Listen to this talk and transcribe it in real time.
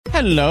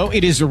Hello,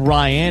 it is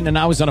Ryan, and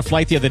I was on a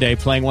flight the other day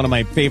playing one of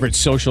my favorite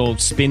social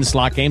spin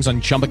slot games on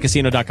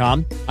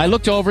ChumbaCasino.com. I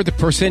looked over at the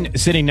person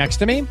sitting next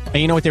to me, and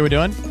you know what they were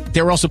doing?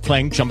 They were also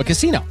playing Chumba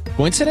Casino.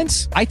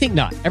 Coincidence? I think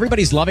not.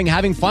 Everybody's loving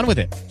having fun with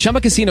it.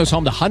 Chumba Casino is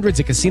home to hundreds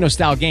of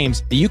casino-style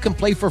games that you can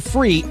play for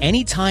free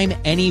anytime,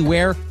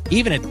 anywhere,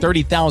 even at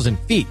 30,000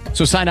 feet.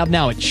 So sign up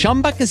now at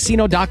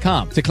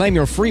ChumbaCasino.com to claim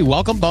your free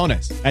welcome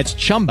bonus. That's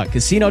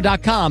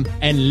ChumbaCasino.com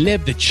and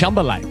live the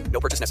Chumba life.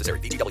 No purchase necessary.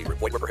 VGW.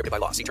 Void were prohibited by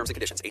law. See terms and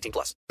conditions. 18+.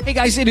 Hey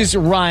guys, it is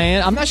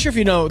Ryan. I'm not sure if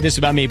you know this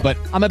about me, but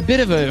I'm a bit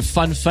of a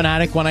fun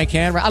fanatic when I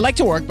can. I like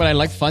to work, but I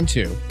like fun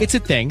too. It's a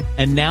thing.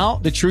 And now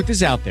the truth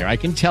is out there. I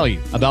can tell you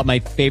about my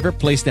favorite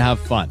place to have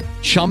fun.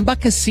 Chumba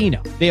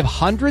Casino. They have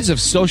hundreds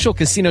of social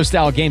casino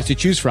style games to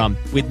choose from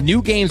with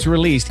new games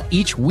released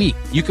each week.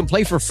 You can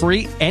play for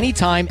free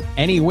anytime,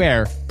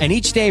 anywhere, and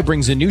each day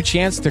brings a new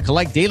chance to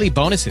collect daily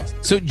bonuses.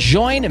 So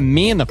join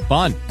me in the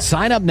fun.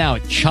 Sign up now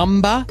at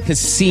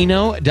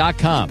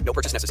ChumbaCasino.com. No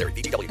purchase necessary.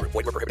 VGW. Void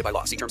were prohibited by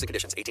law. See terms and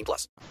conditions.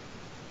 18+.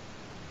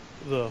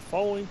 The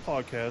following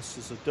podcast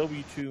is a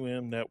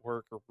W2M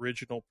Network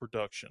original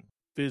production.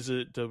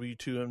 Visit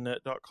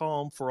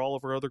W2Mnet.com for all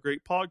of our other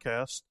great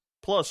podcasts,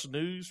 plus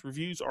news,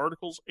 reviews,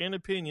 articles, and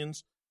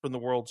opinions from the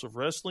worlds of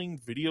wrestling,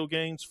 video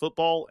games,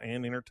 football,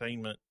 and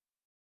entertainment.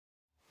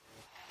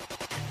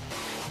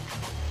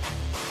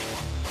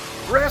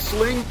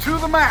 Wrestling to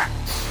the Max,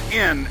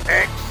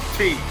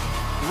 NXT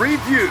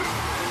Review.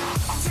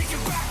 I'll take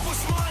it back,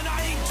 what's mine,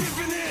 I ain't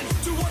giving in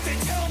to what they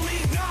tell me,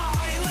 nah,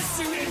 I ain't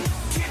listening,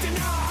 can't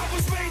deny I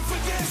was made for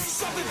this,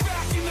 shove it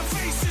back in the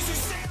face as you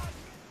stand.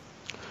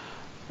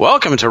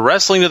 Welcome to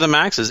Wrestling to the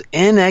Max's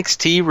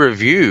NXT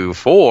review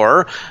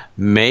for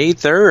May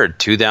 3rd,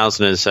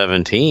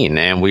 2017.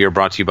 And we are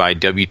brought to you by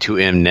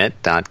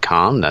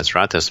W2Mnet.com. That's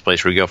right, that's the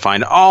place where you go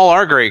find all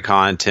our great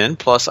content,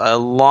 plus a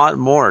lot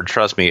more.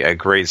 Trust me, a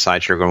great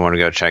site you're going to want to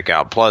go check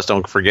out. Plus,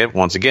 don't forget,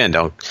 once again,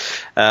 don't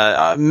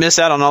miss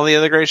out on all the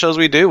other great shows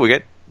we do. We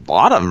get a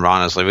lot of them,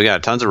 honestly. We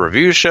got tons of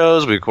review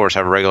shows. We, of course,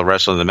 have regular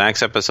Wrestling to the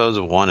Max episodes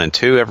of 1 and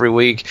 2 every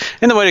week.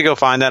 And the way to go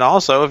find that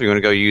also, if you want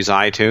to go use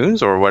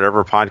iTunes or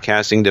whatever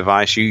podcasting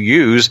device you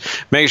use,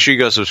 make sure you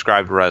go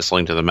subscribe to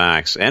Wrestling to the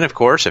Max. And, of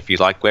course, if you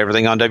like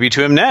everything on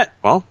W2Mnet,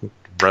 well,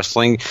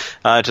 Wrestling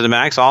to the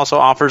Max also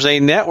offers a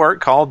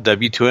network called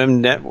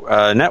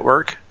W2M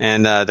Network,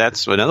 and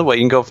that's another way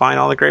you can go find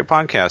all the great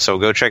podcasts. So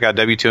go check out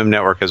W2M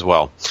Network as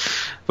well.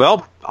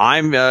 Well,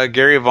 I'm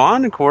Gary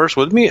Vaughn. Of course,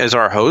 with me is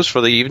our host for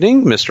the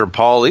evening, Mr.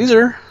 Paul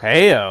Leeser.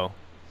 Heyo.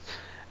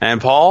 And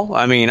Paul,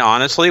 I mean,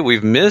 honestly,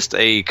 we've missed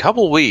a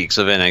couple weeks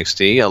of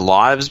NXT. A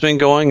lot has been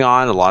going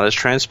on. A lot has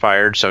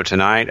transpired. So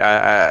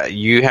tonight,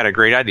 you had a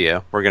great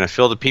idea. We're going to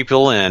fill the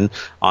people in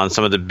on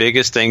some of the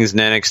biggest things in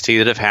NXT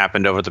that have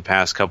happened over the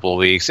past couple of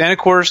weeks. And, of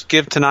course,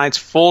 give tonight's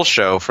full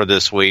show for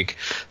this week.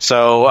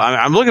 So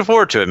I'm looking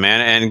forward to it,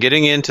 man, and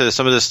getting into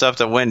some of the stuff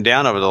that went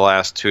down over the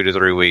last 2 to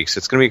 3 weeks.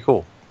 It's going to be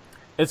cool.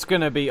 It's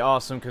going to be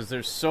awesome because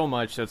there's so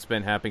much that's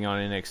been happening on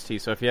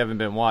NXT. So if you haven't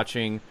been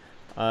watching,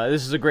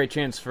 this is a great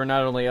chance for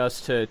not only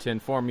us to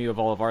inform you of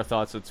all of our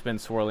thoughts that's been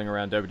swirling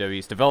around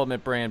WWE's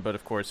development brand, but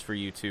of course for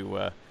you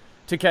to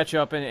catch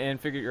up and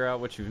figure out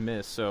what you've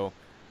missed. So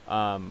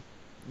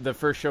the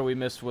first show we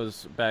missed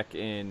was back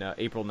in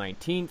April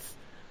 19th.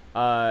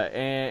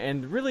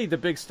 And really the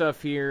big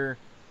stuff here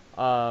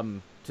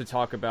to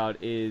talk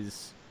about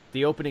is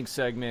the opening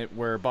segment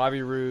where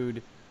Bobby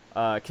Roode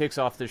kicks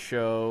off the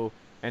show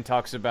and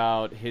talks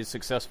about his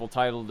successful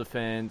title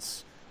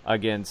defense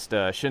against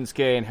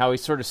Shinsuke and how he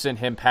sort of sent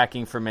him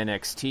packing from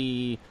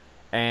NXT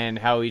and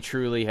how he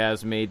truly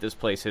has made this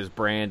place his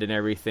brand and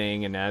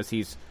everything. And as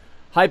he's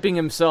hyping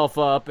himself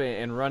up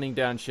and running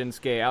down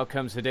Shinsuke, out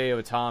comes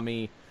Hideo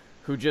Itami,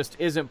 who just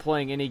isn't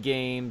playing any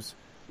games,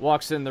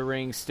 walks in the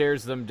ring,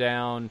 stares them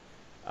down.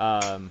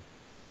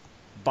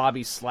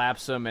 Bobby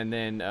slaps him, and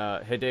then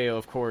Hideo,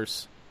 of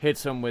course,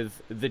 hits him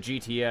with the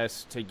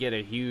GTS to get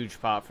a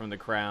huge pop from the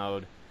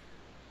crowd.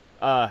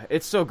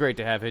 It's so great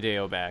to have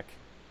Hideo back.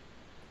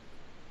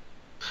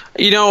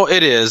 You know,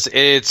 it is.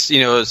 It's,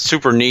 it's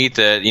super neat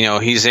that,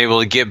 he's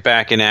able to get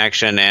back in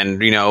action and,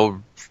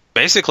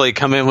 basically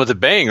come in with a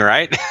bang,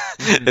 right?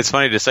 It's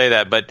funny to say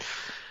that, but,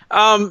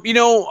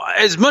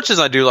 as much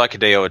as I do like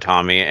Hideo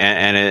Itami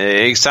and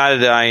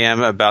excited I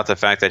am about the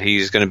fact that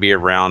he's going to be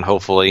around,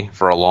 hopefully,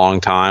 for a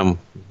long time,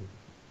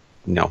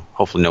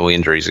 hopefully no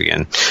injuries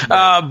again.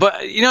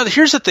 But,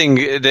 here's the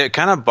thing that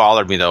kind of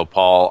bothered me, though,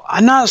 Paul.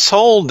 I'm not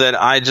sold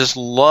that I just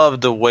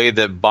love the way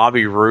that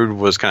Bobby Roode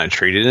was kind of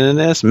treated in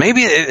this.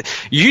 Maybe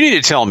you need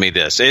to tell me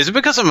this. Is it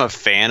because I'm a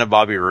fan of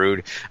Bobby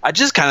Roode? I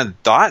just kind of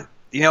thought,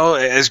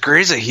 as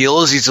great as a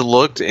heel as he's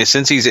looked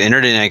since he's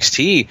entered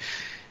NXT,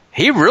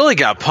 he really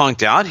got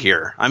punked out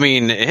here. I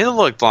mean, it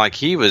looked like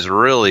he was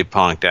really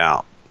punked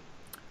out.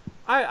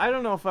 I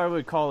don't know if I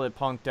would call it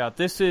punked out.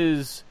 This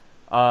is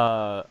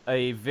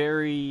a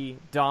very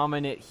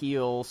dominant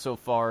heel so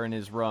far in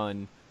his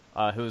run,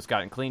 who has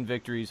gotten clean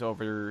victories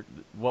over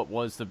what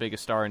was the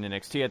biggest star in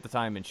NXT at the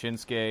time in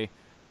Shinsuke,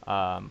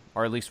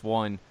 or at least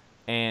one,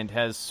 and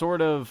has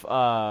sort of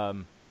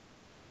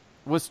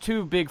was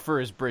too big for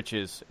his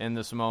britches in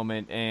this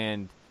moment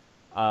and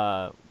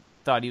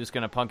thought he was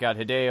going to punk out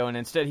Hideo, and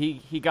instead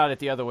he got it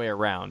the other way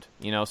around.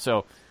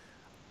 So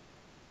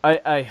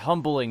a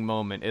humbling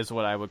moment is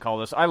what I would call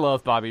this. I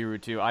love Bobby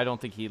Roode too. I don't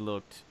think he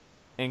looked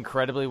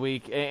incredibly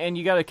weak, and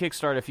you got to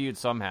kickstart a feud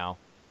somehow.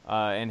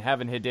 And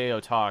having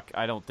Hideo talk,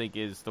 I don't think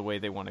is the way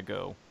they want to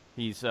go.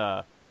 He's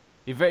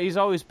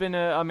always been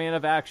a man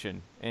of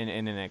action in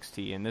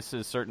NXT, and this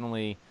is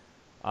certainly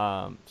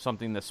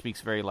something that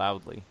speaks very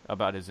loudly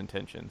about his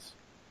intentions.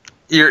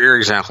 You're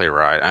exactly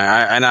right,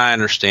 I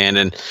understand,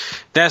 and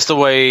that's the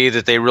way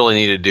that they really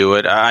need to do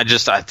it. I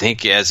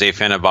think as a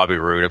fan of Bobby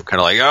Roode, I'm kind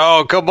of like,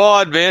 oh, come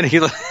on, man. He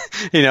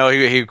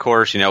of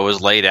course,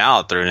 was laid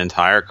out through an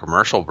entire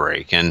commercial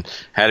break and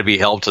had to be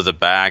helped to the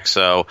back.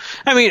 So,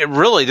 I mean,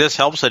 really, this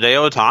helps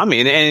Hideo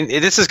Itami, and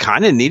this is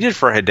kind of needed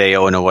for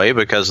Hideo in a way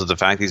because of the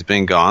fact he's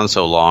been gone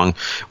so long.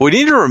 We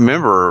need to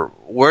remember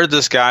where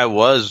this guy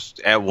was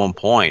at one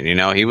point.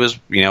 He was,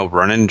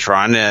 running,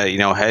 trying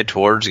to, head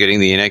towards getting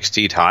the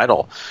NXT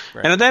title.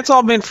 Right. And that's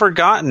all been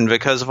forgotten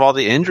because of all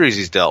the injuries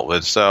he's dealt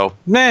with. So,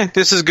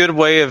 this is a good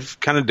way of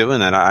kind of doing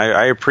that.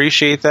 I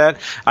appreciate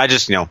that. I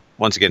just,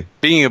 once again,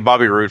 being a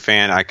Bobby Roode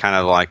fan, I kind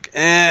of like,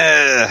 when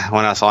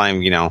I saw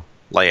him,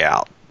 lay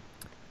out.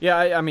 Yeah,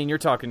 I mean, you're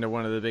talking to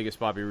one of the biggest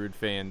Bobby Roode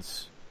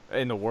fans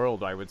in the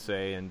world, I would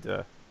say,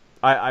 and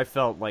I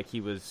felt like he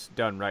was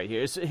done right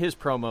here. His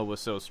promo was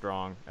so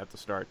strong at the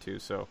start, too,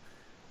 so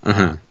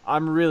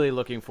I'm really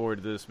looking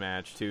forward to this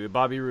match, too.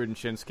 Bobby Roode and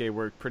Shinsuke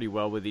worked pretty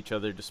well with each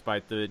other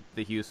despite the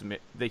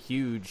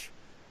huge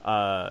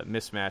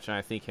mismatch, and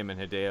I think him and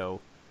Hideo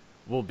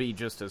will be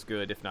just as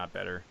good, if not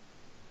better.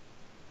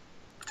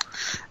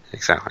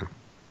 Exactly.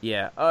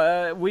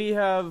 Yeah, we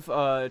have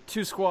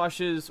two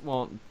squashes,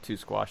 one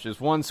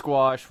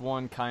squash,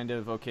 one kind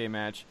of okay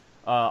match.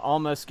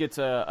 Almas gets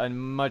a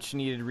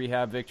much-needed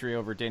rehab victory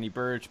over Danny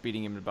Burch,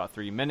 beating him in about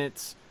 3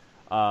 minutes.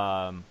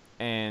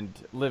 And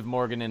Liv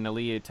Morgan and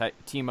Aaliyah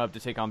team up to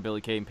take on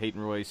Billie Kay and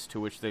Peyton Royce, to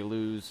which they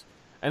lose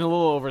in a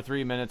little over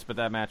 3 minutes, but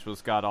that match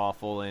was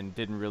god-awful and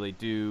didn't really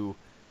do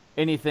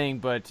anything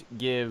but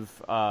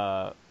give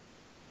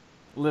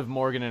Liv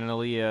Morgan and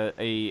Aaliyah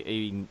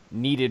a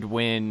needed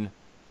win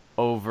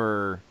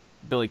over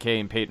Billie Kay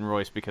and Peyton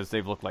Royce because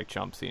they've looked like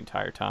chumps the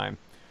entire time.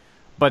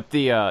 But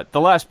the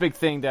last big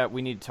thing that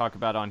we need to talk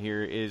about on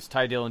here is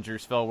Tye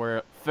Dillinger's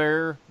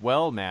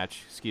farewell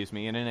match, in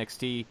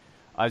NXT,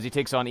 as he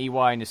takes on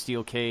EY in a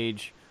steel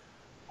cage.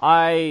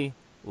 I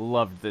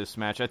loved this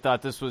match. I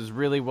thought this was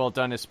really well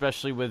done,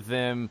 especially with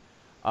them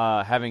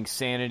having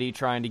Sanity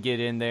trying to get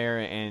in there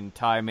and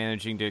Tye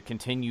managing to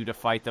continue to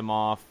fight them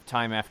off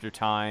time after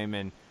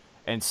time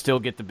and still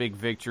get the big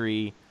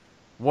victory.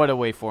 What a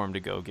way for him to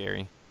go,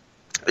 Gary.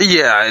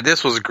 Yeah,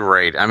 this was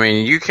great. I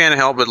mean, you can't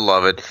help but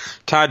love it.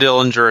 Tye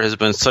Dillinger has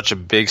been such a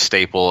big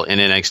staple in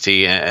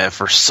NXT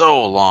for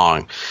so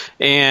long,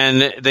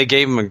 and they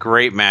gave him a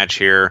great match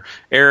here.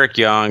 Eric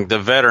Young, the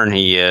veteran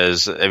he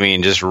is, I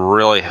mean, just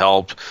really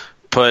helped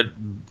put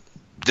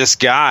this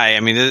guy, I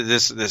mean,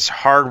 this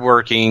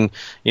hardworking,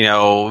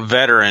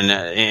 veteran,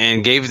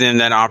 and gave them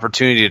that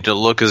opportunity to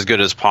look as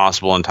good as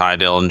possible in Tye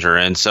Dillinger.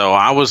 And so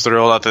I was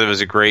thrilled. I thought it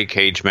was a great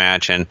cage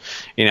match, and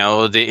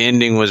the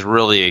ending was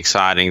really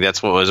exciting.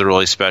 That's what was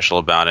really special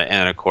about it.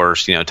 And of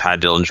course, Tye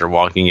Dillinger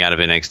walking out of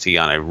NXT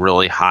on a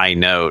really high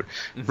note,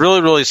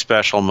 really, really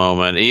special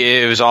moment.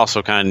 It was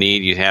also kind of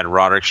neat. You had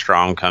Roderick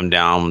Strong come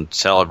down,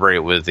 celebrate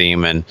with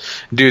him, and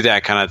do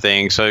that kind of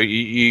thing. So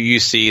you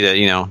see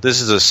that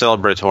this is a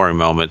celebratory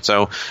moment.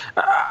 So,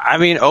 I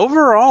mean,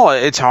 overall,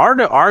 it's hard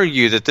to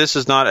argue that this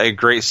is not a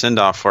great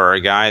send-off for a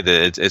guy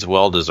that it's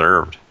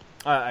well-deserved.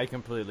 I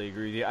completely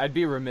agree with you. I'd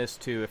be remiss,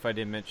 too, if I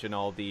didn't mention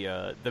all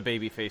the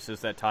baby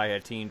faces that Tye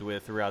had teamed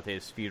with throughout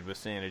his feud with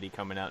Sanity,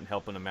 coming out and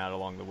helping him out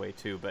along the way,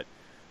 too. But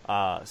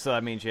so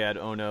that means you had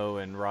Ono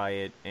and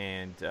Riot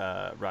and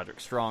Roderick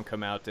Strong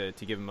come out to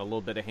give him a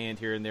little bit of hand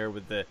here and there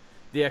with the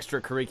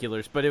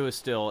extracurriculars. But it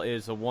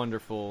is a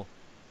wonderful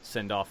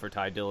send-off for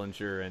Tye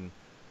Dillinger, and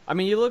I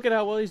mean, you look at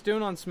how well he's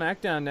doing on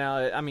SmackDown now.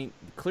 I mean,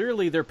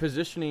 clearly they're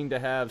positioning to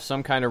have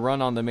some kind of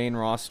run on the main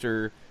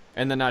roster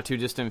in the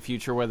not-too-distant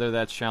future, whether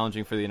that's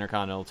challenging for the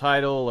Intercontinental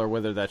title or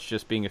whether that's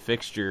just being a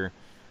fixture.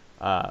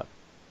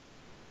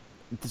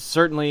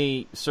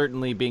 Certainly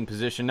being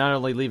positioned, not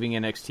only leaving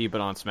NXT,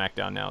 but on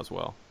SmackDown now as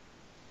well.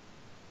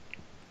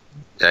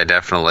 Yeah,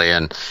 definitely.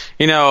 And,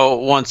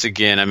 once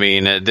again, I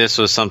mean, this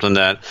was something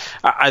that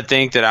I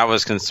think that I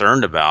was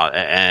concerned about.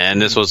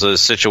 And this was a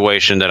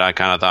situation that I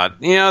kind of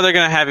thought, they're going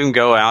to have him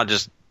go out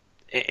just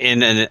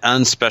in an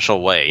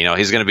unspecial way.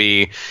 He's going to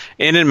be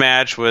in a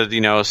match with,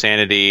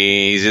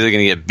 Sanity. He's either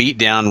going to get beat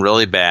down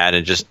really bad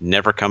and just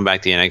never come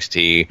back to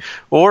NXT,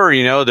 or,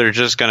 they're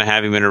just going to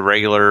have him in a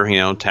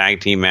regular,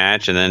 tag team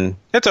match, and then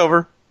it's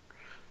over.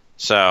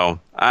 So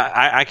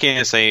I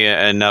can't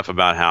say enough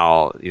about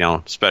how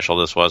special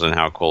this was and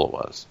how cool it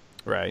was.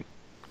 Right.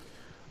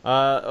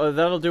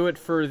 That'll do it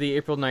for the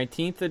April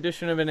 19th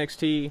edition of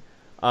NXT.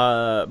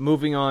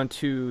 Moving on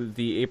to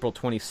the April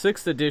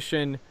 26th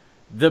edition,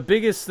 The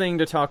biggest thing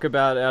to talk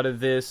about out of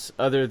this,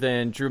 other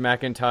than Drew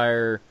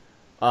McIntyre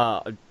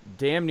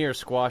damn near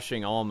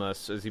squashing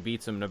Almas as he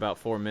beats him in about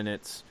 4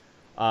 minutes,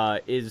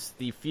 is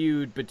the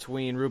feud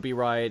between Ruby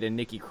Riott and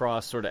Nikki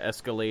Cross sort of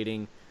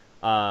escalating.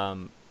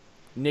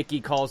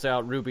 Nikki calls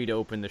out Ruby to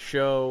open the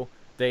show.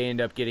 They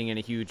end up getting in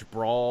a huge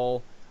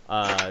brawl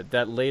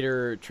that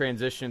later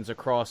transitions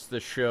across the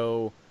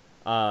show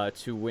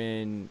to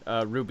when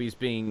Ruby's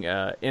being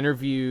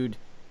interviewed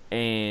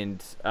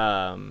and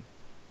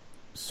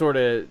sort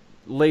of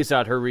lays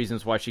out her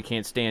reasons why she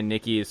can't stand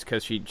Nikki is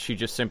because she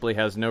just simply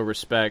has no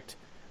respect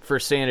for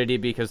Sanity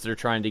because they're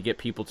trying to get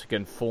people to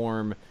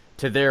conform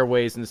to their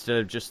ways instead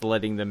of just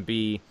letting them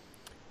be.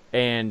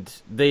 And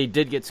they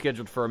did get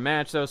scheduled for a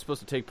match that was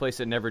supposed to take place.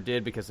 It never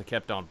did because they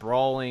kept on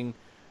brawling.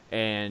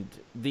 And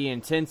the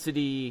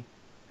intensity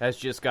has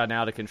just gotten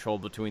out of control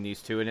between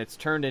these two. And it's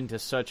turned into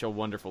such a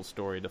wonderful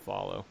story to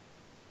follow.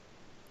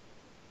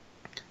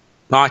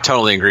 No, I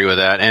totally agree with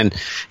that. And,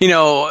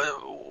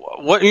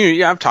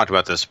 I've talked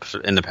about this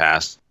in the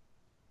past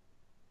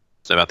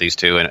about these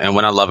two. And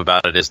what I love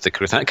about it is the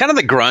kind of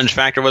the grunge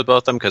factor with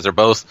both of them because they're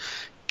both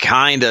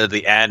kind of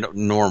the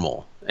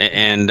abnormal.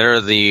 And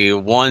they're the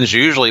ones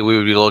usually we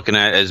would be looking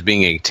at as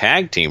being a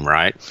tag team,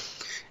 right?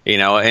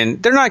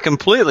 And they're not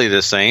completely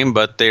the same,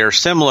 but they are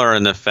similar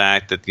in the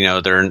fact that,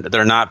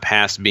 they're not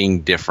past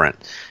being different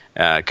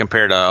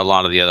compared to a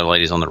lot of the other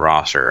ladies on the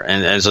roster.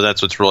 And so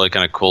that's what's really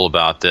kind of cool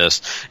about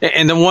this.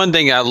 And the one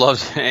thing I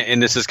loved,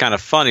 and this is kind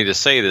of funny to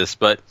say this,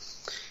 but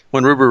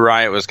when Ruby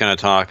Riott was kind of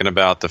talking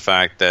about the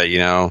fact that,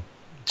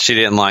 she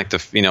didn't like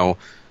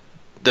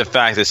the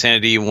fact that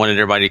Sanity wanted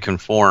everybody to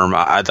conform,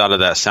 I thought of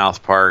that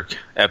South Park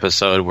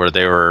episode where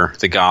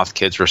the goth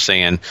kids were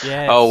saying,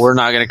 yes. Oh, we're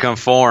not going to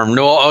conform.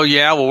 No, oh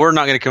yeah, well, we're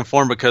not going to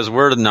conform because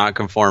we're not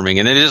conforming.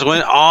 And it just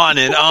went on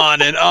and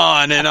on and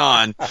on and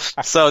on.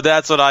 So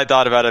that's what I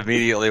thought about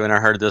immediately when I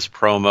heard this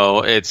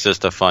promo. It's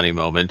just a funny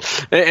moment.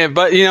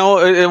 But,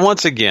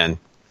 once again,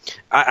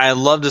 I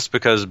love this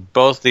because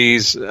both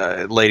these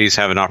ladies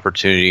have an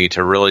opportunity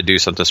to really do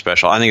something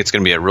special. I think it's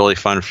going to be a really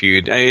fun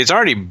feud. It's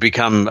already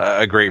become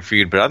a great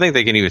feud, but I think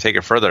they can even take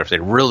it further if they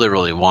really,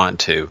 really want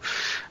to.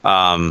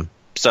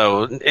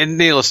 So, and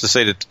needless to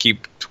say, to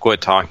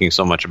quit talking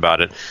so much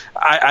about it,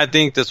 I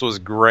think this was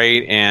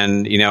great,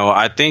 and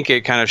I think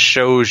it kind of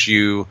shows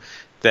you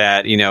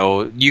that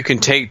you can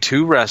take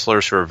two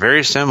wrestlers who are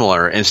very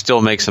similar and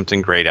still make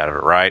something great out of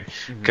it, right?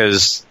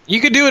 Because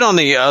you could do it on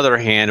the other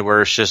hand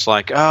where it's just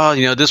like,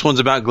 oh, this one's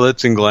about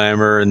glitz and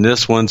glamour and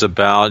this one's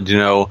about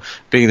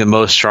being the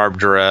most sharp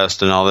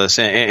dressed and all this,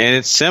 and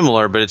it's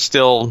similar, but it's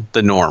still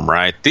the norm,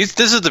 right? This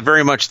is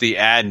very much the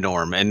ad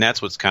norm, and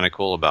that's what's kind of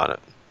cool about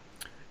it.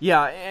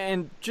 Yeah,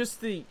 and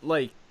just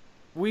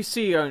we've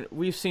seen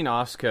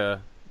Asuka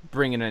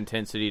bring an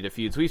intensity to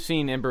feuds. We've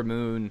seen Ember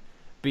Moon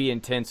be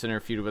intense in her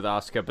feud with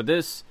Asuka, but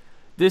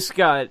this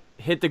got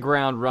hit the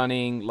ground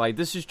running.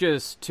 This is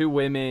just two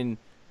women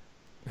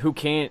who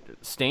can't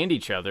stand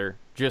each other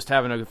just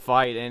having a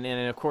fight, and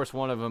of course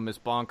one of them is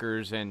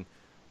bonkers, and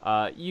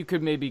you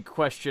could maybe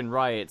question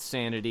Riott's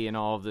sanity and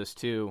all of this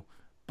too,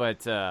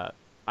 but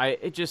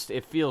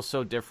it feels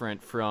so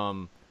different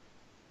from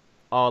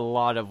a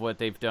lot of what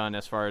they've done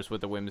as far as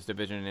with the women's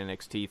division in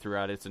NXT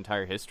throughout its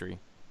entire history.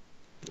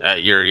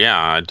 I'm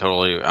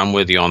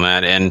with you on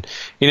that. And,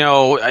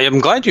 I'm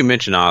glad you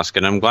mentioned Asuka,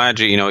 and I'm glad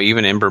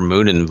even Ember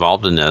Moon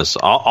involved in this.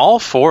 All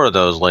four of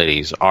those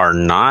ladies are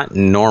not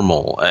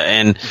normal.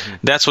 And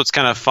that's what's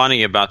kind of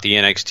funny about the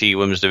NXT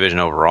women's division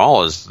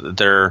overall is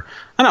they're,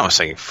 I don't want to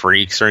say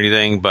freaks or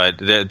anything, but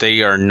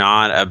they are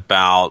not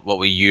about what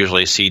we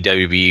usually see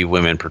WB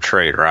women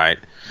portrayed, right?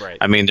 Right.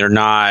 I mean, they're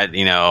not,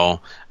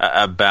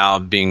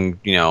 about being,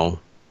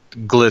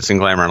 glitz and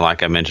glamour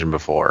like I mentioned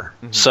before.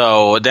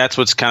 So that's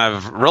what's kind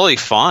of really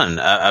fun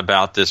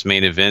about this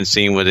main event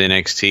scene with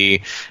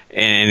NXT,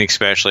 and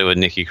especially with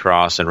Nikki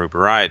Cross and Ruby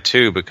Riott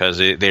too, because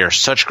they are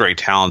such great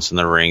talents in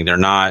the ring. They're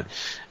not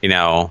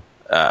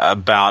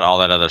about all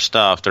that other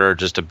stuff. They're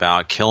just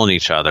about killing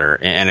each other,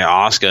 and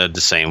Asuka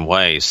the same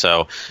way.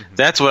 So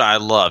that's what I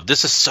love.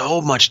 This is so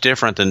much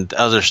different than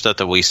other stuff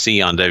that we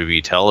see on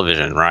WWE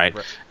television, right?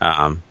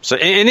 So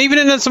and even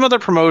in some other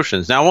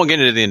promotions. Now I won't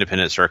get into the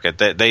independent circuit.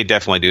 They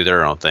definitely do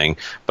their own thing,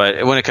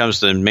 but when it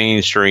comes to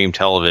mainstream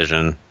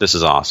television, this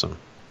is awesome.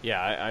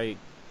 Yeah, I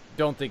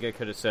don't think I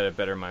could have said it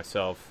better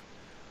myself.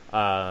 So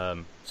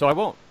I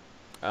won't.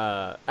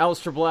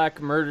 Aleister Black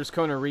murders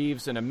Kona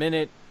Reeves in a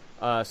minute.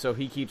 So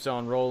he keeps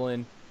on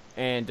rolling.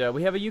 And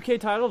we have a UK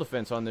title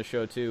defense on this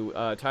show, too.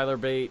 Tyler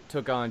Bate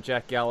took on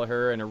Jack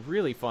Gallagher in a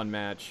really fun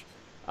match.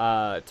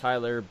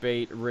 Tyler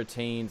Bate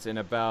retains in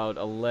about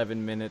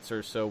 11 minutes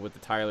or so with the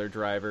Tyler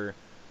driver.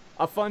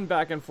 A fun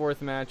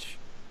back-and-forth match.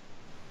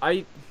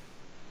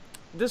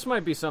 This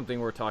might be something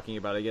we're talking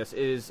about, I guess,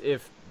 is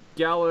if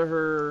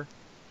Gallagher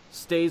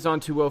stays on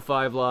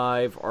 205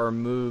 Live or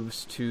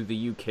moves to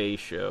the UK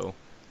show.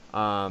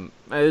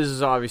 This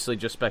is obviously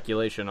just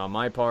speculation on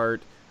my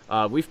part.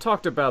 We've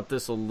talked about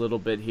this a little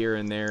bit here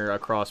and there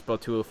across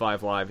both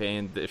 205 Live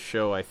and this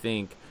show, I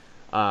think.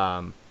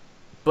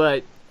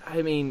 But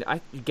I mean,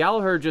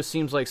 Gallagher just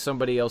seems like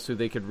somebody else who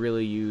they could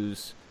really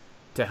use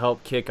to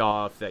help kick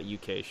off that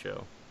UK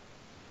show.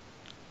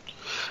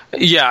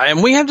 Yeah,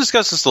 and we have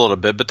discussed this a little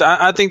bit, but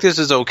I think this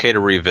is okay to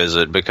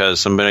revisit because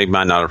somebody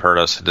might not have heard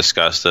us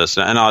discuss this,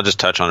 and I'll just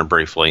touch on it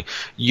briefly.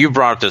 You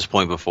brought up this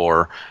point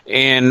before,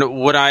 and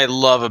what I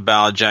love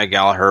about Jack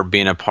Gallagher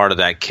being a part of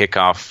that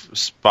kickoff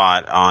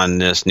spot on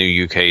this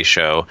new UK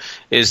show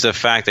is the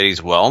fact that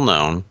he's well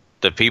known.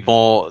 The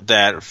people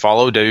that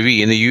follow WWE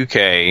in the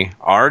UK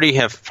already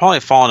have probably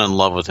fallen in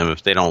love with him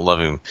if they don't love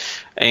him.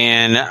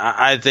 And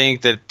I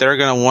think that they're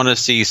going to want to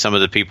see some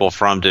of the people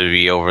from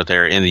WWE over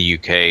there in the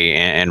UK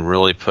and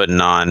really putting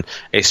on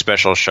a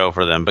special show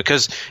for them,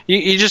 because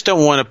you just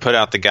don't want to put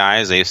out the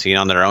guys they've seen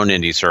on their own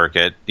indie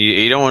circuit.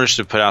 You don't want us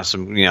to put out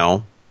some,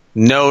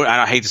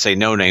 I hate to say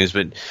no names,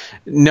 but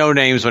no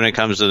names when it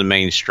comes to the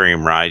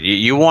mainstream, right?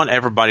 You want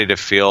everybody to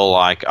feel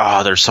like,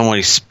 oh, there's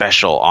somebody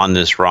special on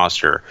this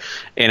roster.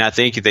 And I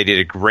think they did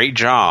a great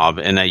job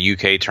in that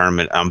UK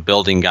tournament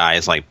building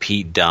guys like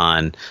Pete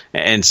Dunne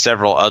and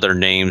several other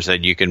names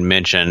that you can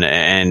mention,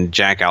 and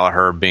Jack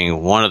Gallagher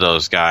being one of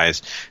those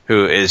guys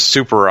who is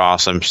super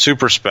awesome,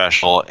 super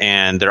special,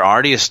 and they're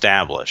already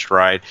established,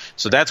 right?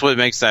 So that's what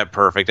makes that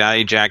perfect. I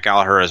think Jack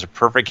Gallagher is a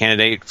perfect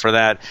candidate for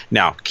that.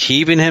 Now,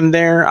 keeping him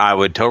there, I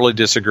would totally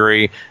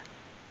disagree.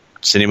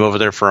 Send him over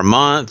there for a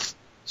month,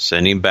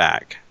 send him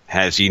back.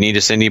 You need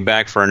to send him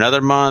back for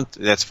another month,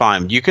 that's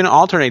fine. You can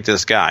alternate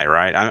this guy,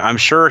 right? I'm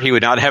sure he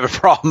would not have a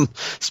problem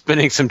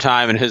spending some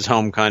time in his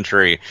home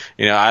country.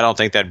 I don't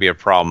think that'd be a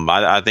problem.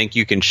 I think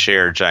you can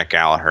share Jack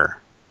Gallagher.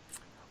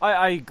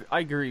 I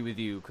agree with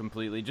you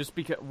completely. Just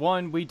because,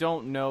 one, we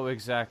don't know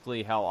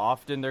exactly how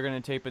often they're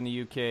going to tape in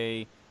the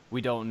UK.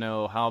 We don't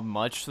know how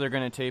much they're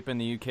going to tape in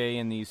the UK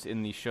in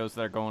these shows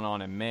that are going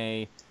on in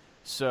May.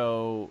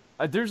 So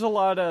there's a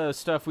lot of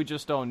stuff we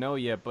just don't know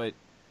yet, but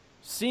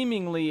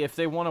seemingly if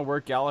they want to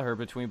work Gallagher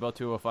between both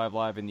 205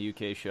 Live and the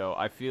UK show,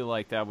 I feel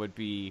like that would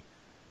be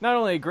not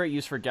only a great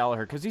use for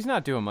Gallagher, because he's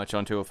not doing much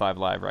on 205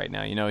 Live right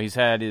now. He's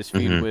had his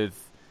feud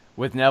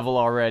with Neville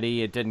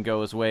already. It didn't go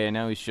his way, and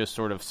now he's just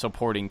sort of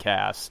supporting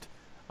cast.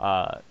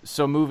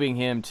 So moving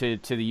him to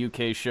the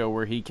UK show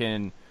where he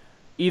can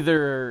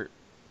either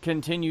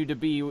continue to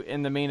be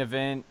in the main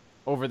event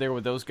over there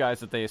with those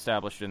guys that they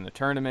established in the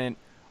tournament,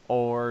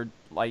 or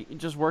like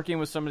just working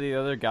with some of the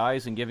other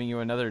guys and giving you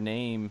another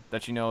name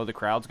that the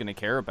crowd's going to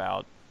care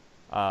about.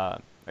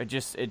 It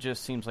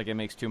just seems like it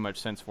makes too much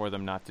sense for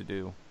them not to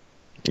do.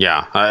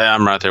 Yeah,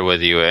 I'm right there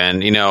with you.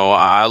 And,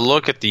 I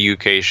look at the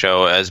UK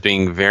show as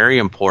being very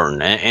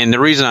important. And the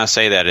reason I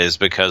say that is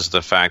because of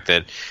the fact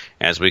that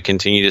as we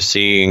continue to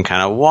see and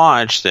kind of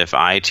watch, if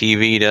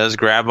ITV does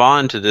grab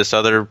on to this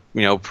other,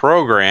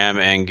 program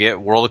and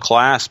get world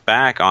class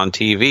back on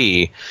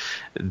TV,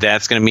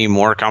 that's going to mean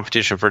more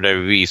competition for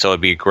WWE. So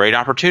it'd be a great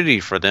opportunity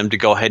for them to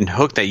go ahead and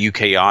hook that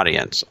UK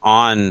audience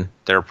on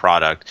their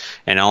product.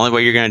 And the only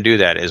way you're going to do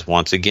that is,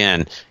 once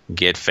again,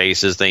 get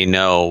faces they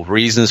know,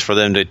 reasons for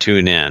them to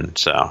tune in.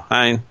 So,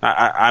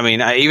 I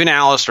mean, even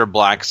Aleister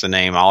Black's a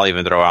name I'll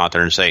even throw out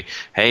there and say,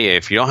 hey,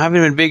 if you don't have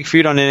him in big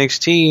feud on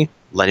NXT,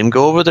 let him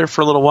go over there for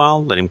a little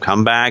while, let him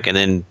come back, and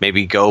then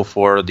maybe go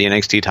for the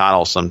NXT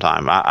title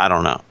sometime. I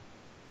don't know.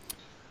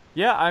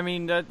 Yeah, I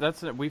mean,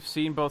 that's we've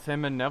seen both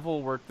him and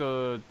Neville work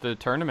the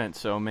tournament,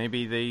 so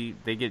maybe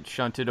they get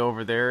shunted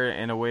over there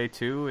in a way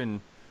too,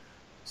 and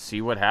see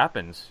what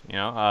happens.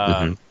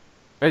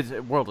 It's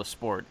World of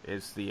Sport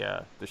is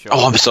the show.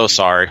 Oh, I'm so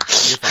sorry.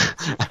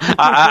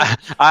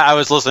 I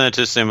was listening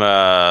to some what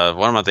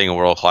am I thinking,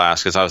 World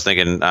Class, because I was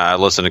thinking I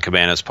listened to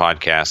Cabana's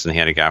podcast and he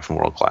had a guy from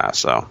World Class,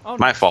 so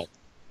my fault.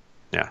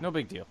 Yeah, no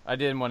big deal. I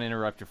didn't want to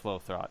interrupt your flow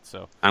of thought,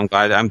 so I'm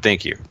glad.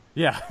 Thank you.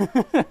 Yeah.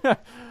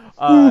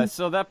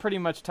 So that pretty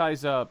much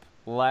ties up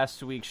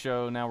last week's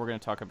show. Now we're going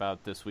to talk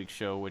about this week's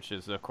show, which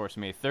is, of course,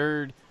 May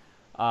 3rd.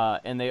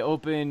 And they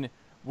open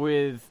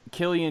with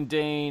Killian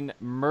Dane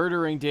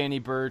murdering Danny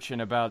Burch in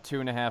about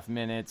 2.5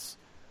 minutes.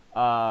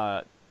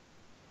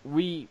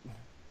 We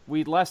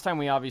last time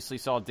we obviously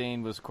saw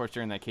Dane was, of course,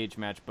 during that cage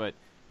match, but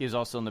he was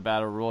also in the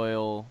Battle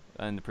Royal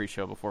and the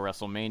pre-show before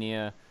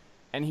WrestleMania.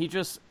 And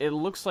it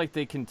looks like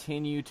they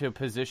continue to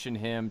position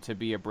him to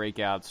be a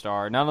breakout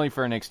star, not only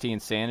for NXT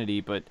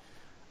Insanity, but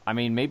I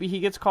mean, maybe he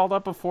gets called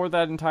up before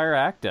that entire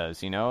act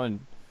does,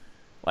 and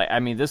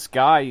this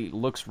guy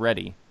looks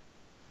ready.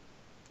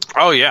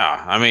 Oh,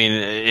 yeah. I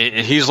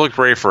mean, he's looked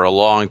ready for a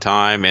long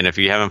time, and if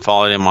you haven't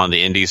followed him on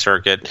the indie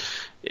circuit,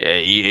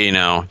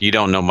 you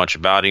don't know much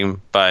about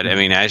him. But, I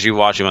mean, as you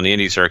watch him on the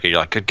indie circuit, you're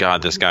like, good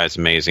God, this guy's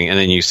amazing. And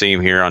then you see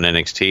him here on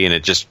NXT, and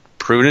it just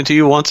proved it to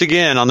you once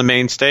again on the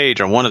main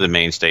stage, or one of the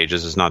main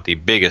stages. It's not the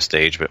biggest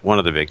stage, but one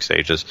of the big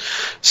stages.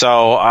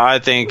 So I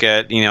think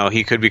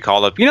he could be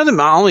called up.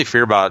 My only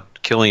fear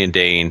about Killian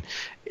Dane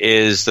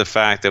is the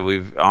fact that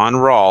we've on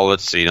Raw.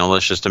 Let's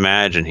just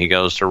imagine he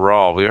goes to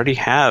Raw. We already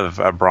have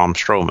a Braun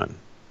Strowman,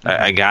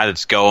 a guy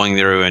that's going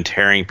through and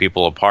tearing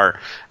people apart.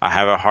 I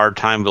have a hard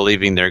time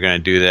believing they're going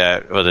to do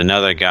that with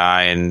another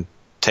guy and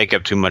take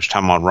up too much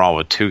time on Raw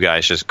with two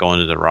guys just going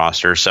to the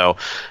roster. So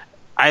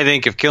I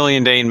think if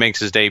Killian Dane makes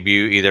his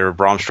debut, either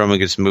Braun Strowman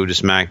gets moved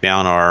to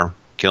SmackDown or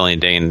Killian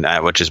Dane,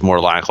 which is more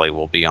likely,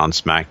 will be on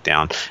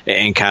SmackDown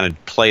and kind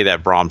of play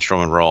that Braun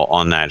Strowman role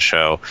on that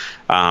show.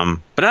 But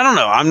I don't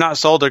know. I'm not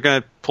sold they're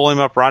going to pull him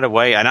up right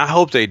away, and I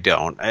hope they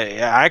don't.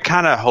 I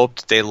kind of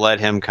hoped they let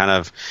him kind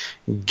of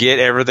get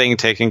everything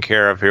taken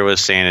care of here with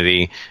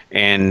Sanity,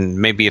 and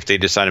maybe if they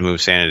decide to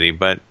move Sanity,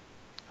 but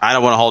I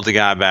don't want to hold the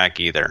guy back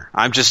either.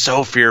 I'm just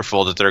so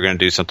fearful that they're going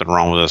to do something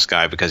wrong with this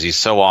guy because he's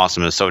so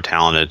awesome and so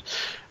talented.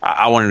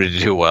 I want him to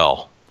do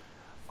well.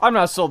 I'm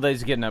not sold that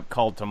he's getting up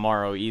called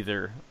tomorrow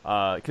either,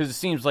 because it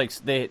seems like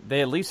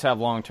they at least have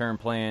long-term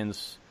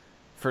plans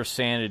for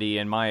Sanity,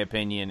 in my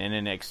opinion,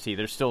 in NXT.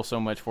 There's still so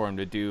much for him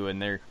to do,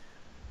 and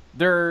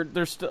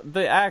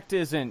the act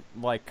isn't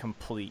like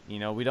complete. You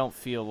know, I don't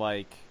feel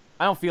like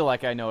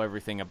I know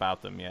everything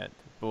about them yet,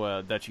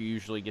 that you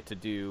usually get to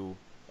do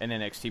in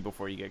NXT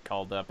before you get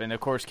called up. And of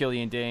course,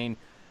 Killian Dane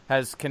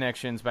has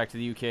connections back to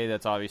the UK.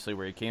 That's obviously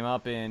where he came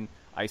up in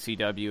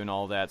ICW and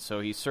all that. So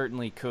he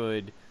certainly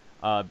could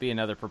be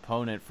another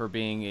proponent for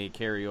being a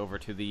carryover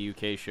to the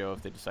UK show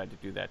if they decide to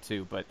do that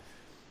too. But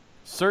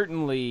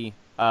certainly,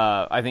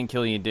 I think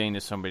Killian Dane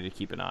is somebody to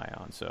keep an eye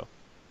on. So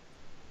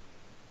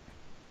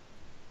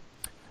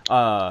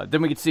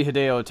then we get to see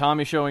Hideo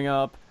Itami showing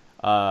up.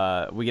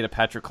 We get a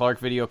Patrick Clark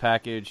video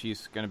package.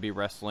 He's going to be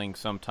wrestling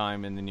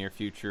sometime in the near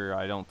future.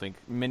 I don't think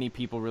many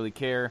people really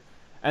care.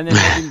 And then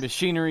Heavy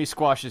Machinery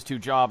squashes two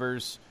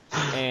jobbers,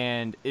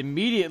 and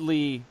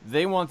immediately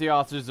they want the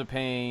Authors of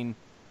Pain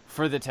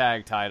for the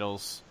tag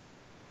titles.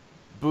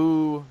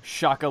 Boo,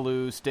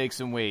 shakaloo, stakes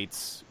and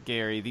weights,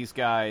 Gary. These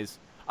guys,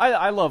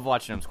 I love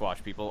watching them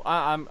squash people.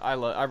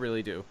 I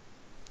really do.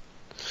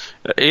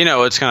 You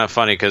know, it's kind of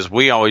funny because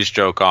we always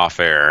joke off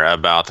air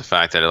about the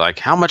fact that, like,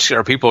 how much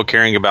are people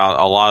caring about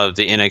a lot of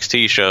the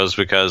NXT shows,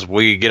 because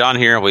we get on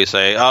here and we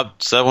say, oh,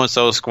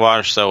 so-and-so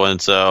squash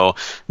so-and-so,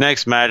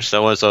 next match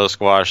so-and-so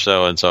squash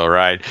so-and-so,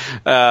 right?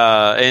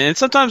 And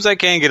sometimes that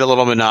can get a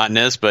little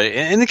monotonous, but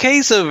in the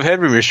case of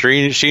Heavy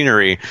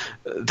Machinery,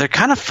 they're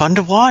kind of fun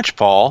to watch,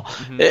 Paul.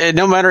 Mm-hmm.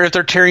 No matter if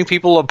they're tearing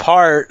people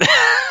apart.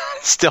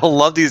 Still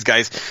love these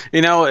guys.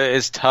 You know,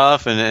 as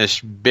tough and as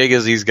big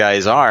as these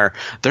guys are,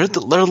 they're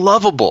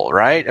lovable,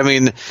 right? I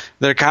mean,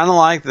 they're kind of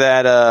like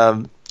that.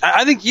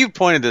 I think you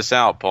pointed this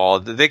out, Paul.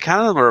 They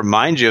kind of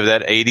remind you of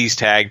that 80s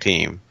tag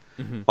team.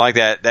 Mm-hmm. Like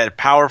that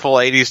powerful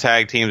 80s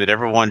tag team that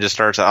everyone just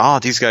starts, oh,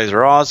 these guys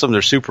are awesome.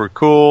 They're super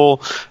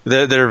cool.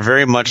 They're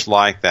very much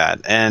like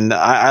that. And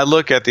I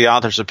look at the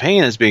Authors of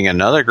Pain as being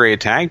another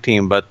great tag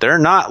team, but they're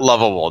not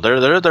lovable.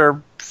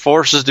 They're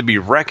forces to be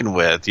reckoned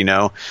with, you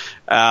know.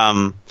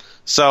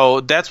 So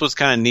that's what's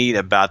kind of neat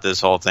about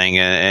this whole thing.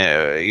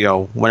 And, you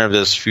know, whenever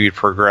this feud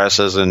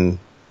progresses and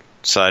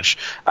such,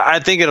 I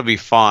think it'll be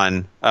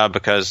fun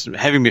because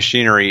Heavy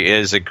Machinery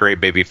is a great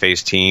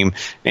babyface team.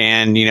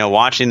 And, you know,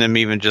 watching them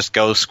even just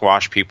go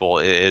squash people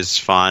is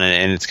fun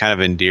and it's kind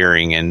of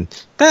endearing. And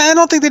I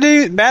don't think they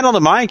do bad on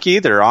the mic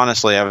either,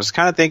 honestly. I was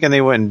kind of thinking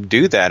they wouldn't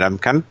do that. I'm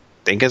kind of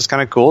think it's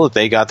kind of cool that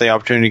they got the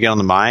opportunity to get on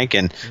the mic,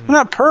 and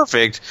not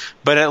perfect,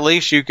 but at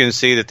least you can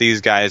see that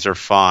these guys are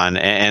fun,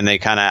 and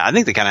I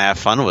think they kind of have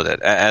fun with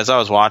it. As I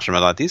was watching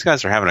them, I thought these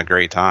guys are having a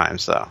great time.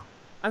 So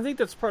I think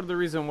that's part of the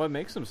reason what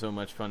makes them so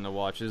much fun to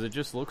watch is it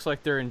just looks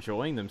like they're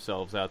enjoying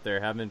themselves out there,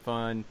 having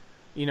fun,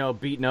 you know,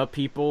 beating up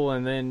people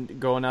and then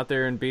going out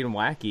there and being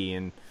wacky,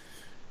 and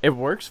it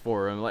works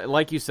for them.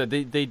 Like you said,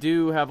 they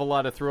do have a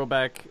lot of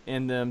throwback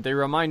in them. They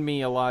remind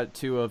me a lot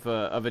too of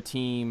a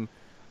team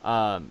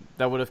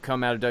that would have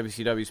come out of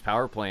WCW's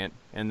Power Plant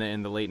in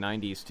the late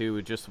 90s too,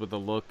 just with the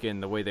look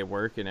and the way they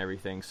work and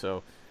everything.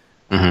 So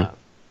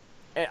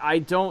I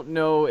don't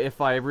know if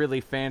I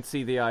really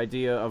fancy the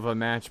idea of a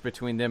match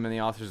between them and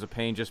the Authors of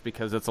Pain, just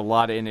because it's a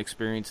lot of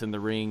inexperience in the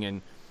ring,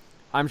 and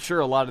I'm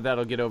sure a lot of that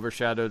will get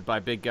overshadowed by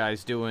big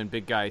guys doing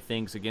big guy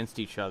things against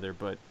each other.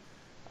 But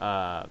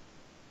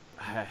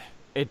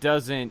it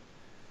doesn't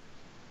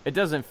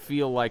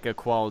feel like a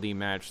quality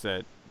match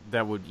that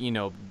would, you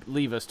know,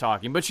 leave us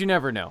talking. But you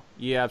never know.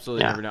 You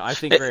absolutely never know. I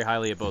think very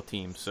highly of both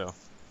teams. So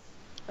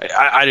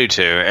I do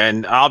too.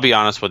 And I'll be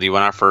honest with you,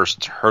 when I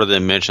first heard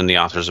them mention the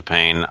Authors of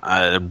Pain,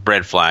 the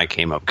red flag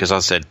came up because I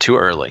said too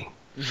early.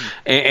 Mm-hmm.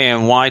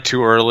 And why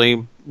too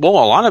early? Well,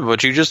 a lot of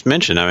what you just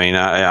mentioned. I mean,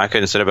 I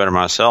couldn't say it better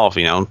myself.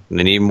 You know,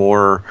 they need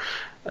more.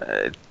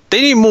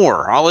 They need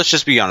more. Let's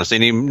just be honest. They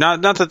need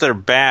not that they're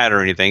bad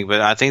or anything,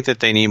 but I think that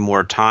they need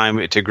more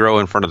time to grow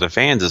in front of the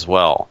fans as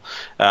well.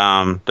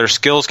 Their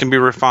skills can be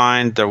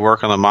refined. Their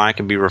work on the mic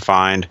can be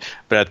refined.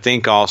 But I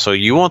think also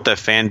you want the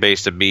fan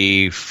base to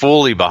be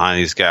fully behind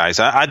these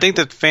guys. I think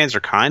that the fans are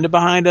kind of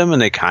behind them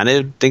and they kind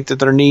of think that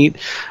they're neat.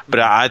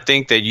 But I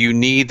think that you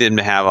need them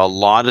to have a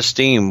lot of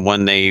steam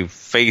when they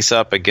face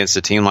up against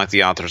a team like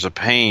the Authors of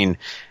Pain.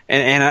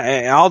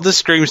 And all this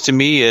screams to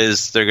me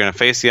is they're going to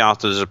face the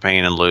Authors of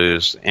Pain and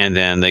lose, and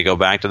then they go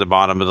back to the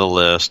bottom of the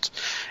list.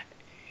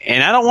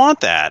 And I don't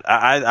want that.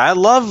 I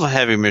love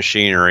Heavy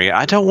Machinery.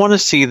 I don't want to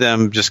see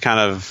them just kind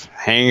of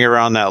hanging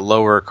around that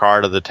lower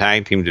card of the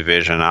tag team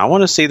division. I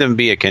want to see them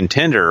be a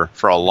contender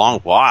for a long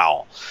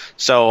while.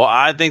 So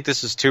I think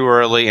this is too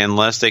early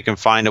unless they can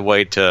find a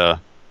way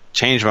to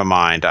change my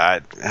mind.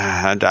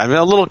 I'm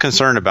a little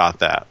concerned about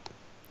that.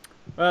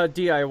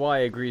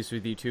 DIY agrees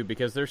with you too,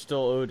 because they're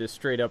still owed a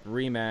straight-up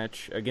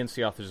rematch against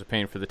the Authors of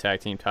Pain for the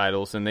tag team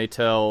titles, and they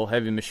tell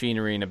Heavy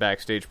Machinery in a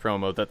backstage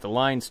promo that the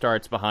line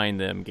starts behind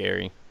them,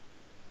 Gary.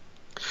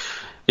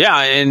 Yeah,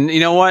 and you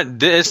know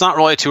what? It's not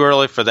really too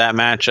early for that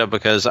matchup,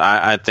 because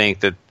I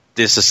think that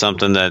this is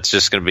something that's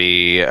just going to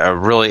be a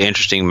really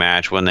interesting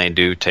match when they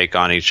do take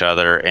on each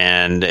other,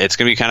 and it's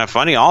going to be kind of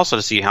funny also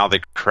to see how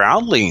the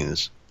crowd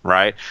leans.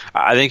 Right,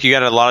 I think you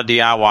got a lot of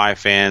DIY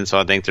fans, so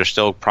I think they're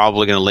still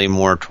probably going to lean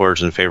more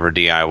towards in favor of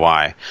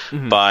DIY.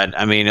 Mm-hmm. But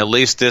I mean, at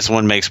least this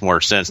one makes more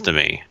sense to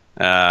me.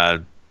 Yeah,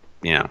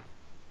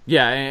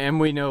 and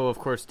we know, of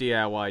course,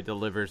 DIY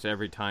delivers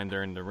every time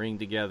they're in the ring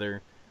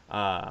together,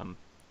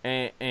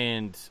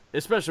 and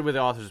especially with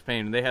the Authors of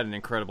Pain, they had an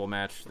incredible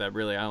match that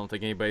really I don't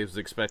think anybody was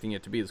expecting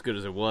it to be as good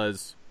as it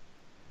was.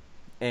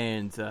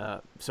 And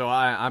so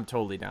I'm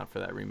totally down for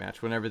that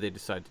rematch whenever they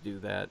decide to do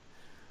that.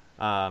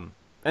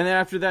 And then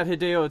after that,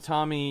 Hideo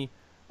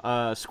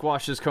Itami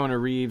squashes Kona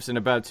Reeves in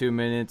about 2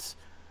 minutes.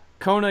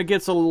 Kona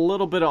gets a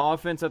little bit of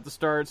offense at the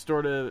start,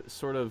 sort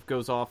of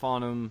goes off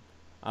on him.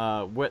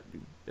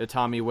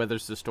 Itami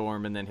weathers the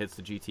storm and then hits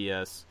the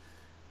GTS.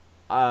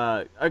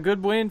 A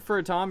good win for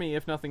Itami,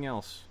 if nothing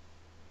else.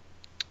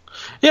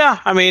 Yeah,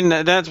 I mean,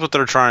 that's what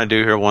they're trying to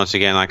do here once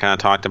again. I kind of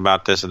talked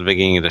about this at the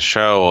beginning of the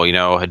show. You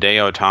know,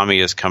 Hideo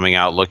Itami is coming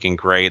out looking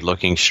great,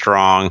 looking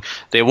strong.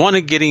 They want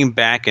to get him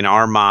back in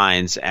our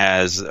minds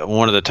as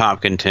one of the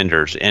top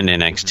contenders in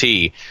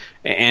NXT.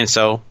 And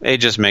so it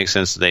just makes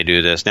sense that they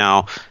do this.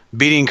 Now,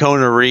 beating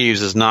Kona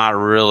Reeves is not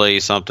really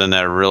something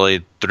that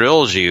really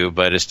thrills you,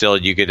 but it's still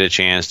you get a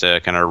chance to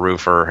kind of root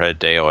for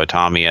Hideo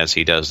Itami as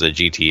he does the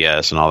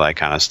GTS and all that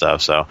kind of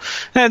stuff. So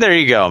there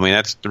you go. I mean,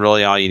 that's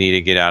really all you need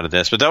to get out of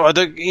this. But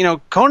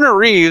Kona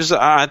Reeves,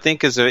 I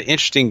think, is an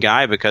interesting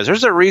guy because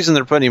there's a reason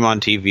they're putting him on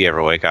TV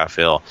every week. I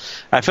feel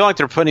like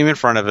they're putting him in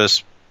front of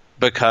us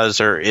because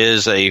there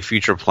is a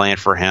future plan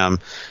for him.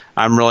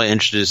 I'm really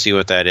interested to see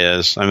what that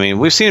is. I mean,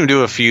 we've seen him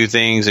do a few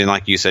things, and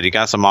like you said, he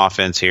got some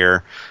offense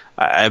here.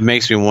 It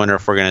makes me wonder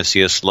if we're going to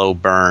see a slow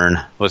burn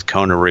with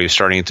Kona Reeves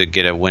starting to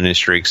get a winning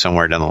streak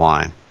somewhere down the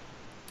line.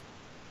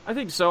 I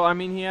think so. I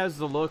mean, he has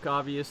the look,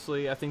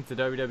 obviously. I think the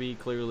WWE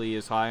clearly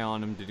is high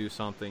on him to do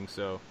something,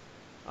 so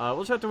we'll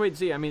just have to wait and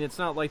see. I mean, it's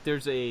not like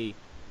there's a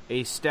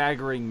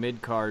staggering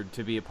mid-card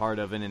to be a part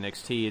of in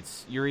NXT.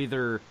 You're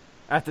either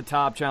at the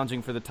top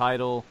challenging for the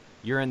title,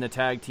 you're in the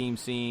tag team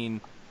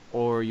scene,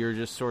 or you're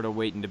just sort of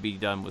waiting to be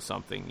done with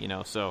something, you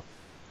know. So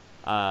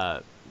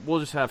we'll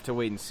just have to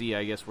wait and see,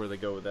 I guess, where they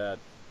go with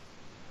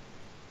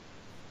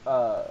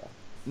that.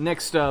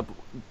 Next up,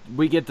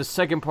 we get the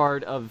second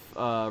part of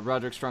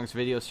Roderick Strong's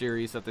video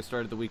series that they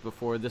started the week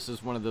before. This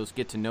is one of those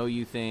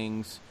get-to-know-you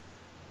things.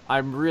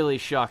 I'm really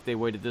shocked they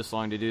waited this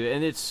long to do it,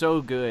 and it's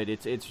so good.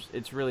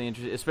 It's really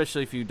interesting,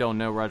 especially if you don't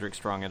know Roderick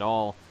Strong at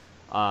all.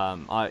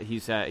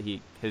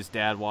 His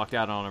dad walked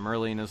out on him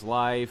early in his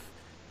life.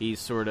 He's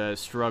sort of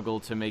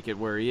struggled to make it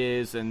where he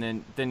is, and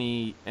then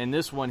he, in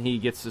this one, he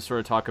gets to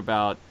sort of talk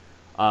about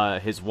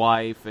his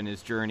wife and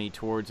his journey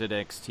towards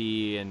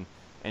NXT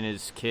and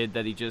his kid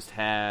that he just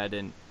had,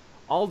 and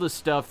all the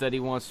stuff that he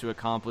wants to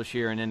accomplish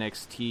here in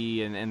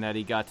NXT and that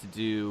he got to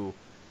do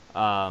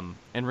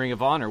in Ring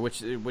of Honor,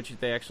 which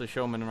they actually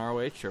show him in an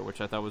ROH shirt, which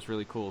I thought was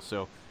really cool.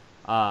 So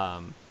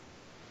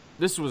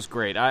this was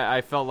great.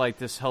 I felt like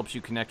this helps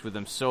you connect with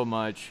him so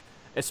much,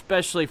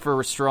 especially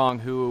for Strong,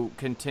 who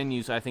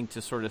continues, I think,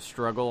 to sort of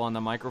struggle on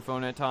the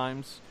microphone at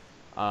times.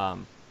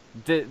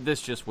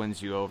 This just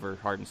wins you over,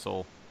 heart and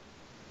soul.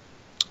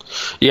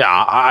 Yeah,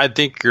 I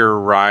think you're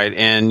right.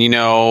 And,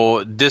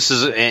 this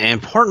is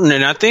important.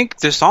 And I think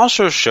this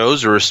also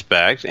shows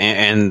respect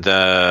and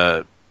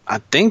I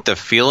think the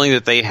feeling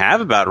that they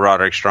have about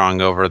Roderick Strong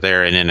over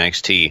there in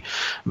NXT,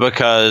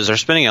 because they're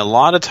spending a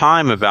lot of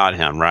time about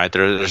him, right?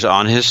 There's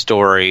on his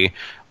story,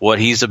 what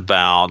he's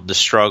about, the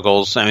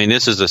struggles. I mean,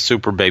 this is a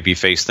super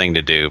babyface thing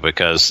to do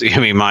because,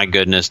 my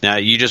goodness, now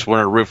you just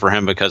want to root for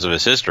him because of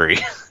his history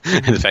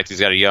and the fact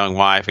he's got a young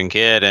wife and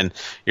kid, and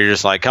you're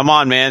just like, come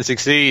on, man,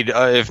 succeed,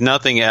 if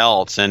nothing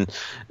else. And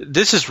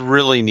this is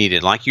really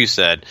needed. Like you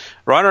said,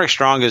 Roderick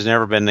Strong has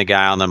never been the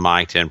guy on the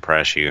mic to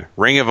impress you.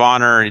 Ring of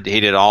Honor, he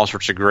did all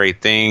sorts of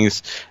great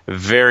things,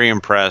 very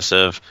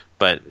impressive,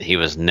 but he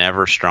was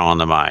never strong on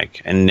the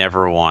mic, and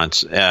never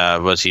once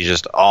was he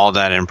just all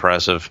that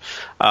impressive.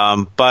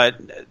 But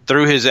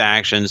through his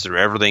actions, through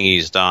everything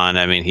he's done,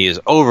 he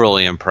is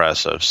overly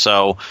impressive.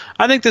 So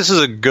I think this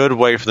is a good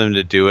way for them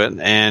to do it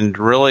and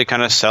really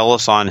kind of sell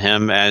us on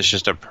him as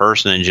just a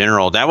person in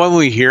general. That way when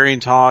we hear him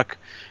talk,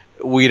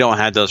 we don't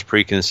have those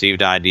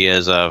preconceived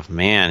ideas of,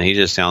 man, he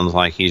just sounds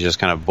like he's just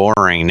kind of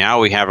boring.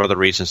 Now we have other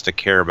reasons to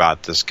care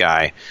about this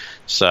guy.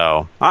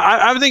 So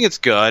I think it's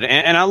good,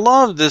 and I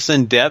love this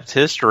in-depth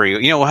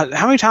history.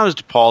 How many times,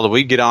 Paul, do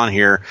we get on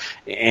here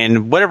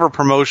and whatever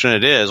promotion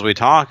it is we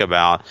talk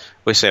about,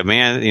 we say,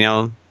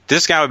 man,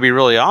 this guy would be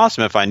really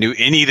awesome if I knew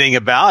anything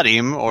about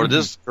him, or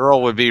this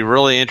girl would be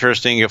really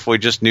interesting if we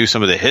just knew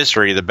some of the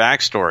history, the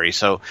backstory.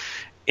 So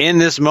in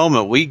this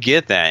moment, we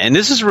get that. And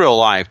this is real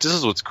life. This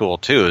is what's cool,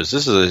 too, is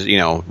this is,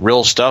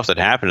 real stuff that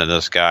happened to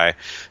this guy.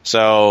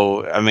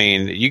 So,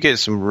 you get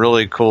some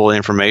really cool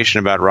information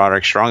about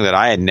Roderick Strong that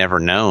I had never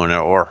known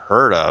or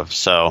heard of.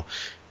 So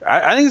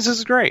I think this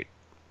is great.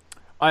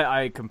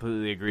 I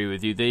completely agree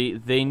with you.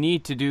 They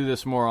need to do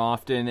this more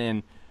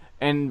often,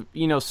 and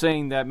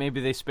saying that maybe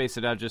they space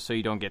it out just so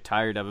you don't get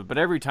tired of it. But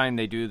every time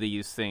they do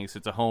these things,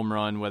 it's a home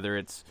run, whether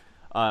it's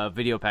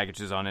video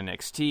packages on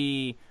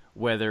NXT,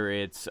 whether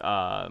it's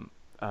the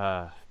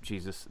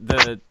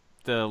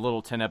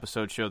little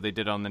 10-episode show they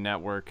did on the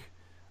network,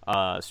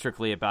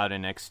 strictly about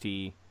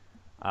NXT.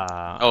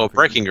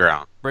 Breaking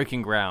Ground.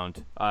 Breaking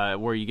Ground,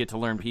 where you get to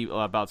learn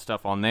about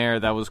stuff on there.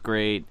 That was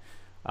great.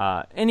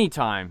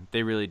 Anytime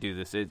they really do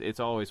this,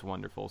 it's always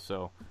wonderful.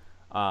 So,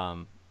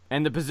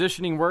 and the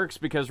positioning works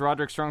because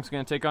Roderick Strong's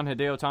going to take on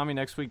Hideo Itami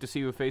next week to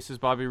see who faces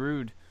Bobby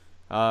Roode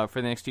for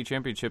the NXT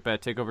Championship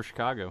at TakeOver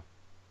Chicago.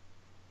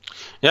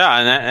 Yeah,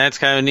 and that's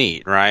kind of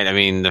neat, right?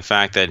 The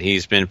fact that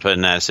he's been put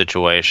in that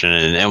situation.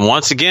 And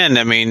once again,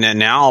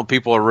 now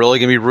people are really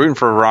going to be rooting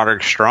for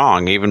Roderick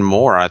Strong even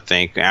more, I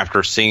think,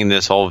 after seeing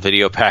this whole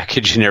video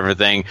package and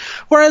everything.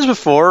 Whereas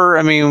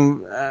before,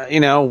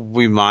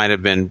 we might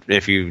have been,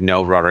 if you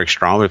know Roderick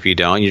Strong, but if you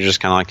don't, you're just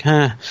kind of like,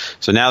 eh.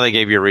 So now they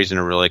gave you a reason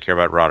to really care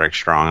about Roderick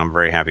Strong. I'm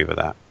very happy with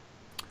that.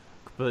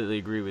 Completely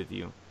agree with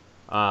you.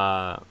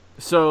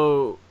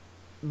 So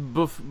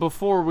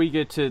before we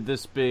get to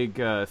this big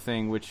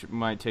thing, which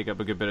might take up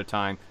a good bit of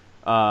time,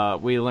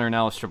 we learn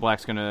Aleister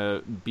Black's going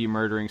to be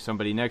murdering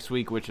somebody next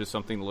week, which is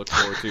something to look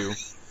forward to.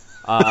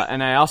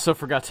 And I also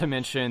forgot to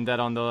mention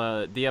that on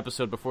the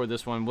episode before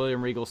this one,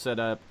 William Regal set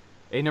up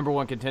a number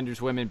one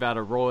contenders women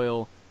battle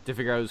royal to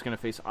figure out who's going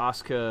to face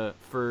Asuka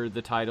for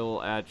the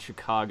title at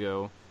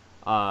Chicago.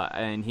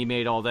 And he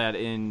made all that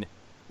in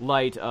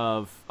light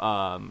of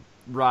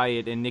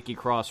Riot and Nikki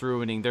Cross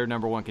ruining their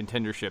number one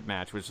contendership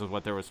match, which is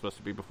what they were supposed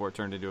to be before it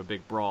turned into a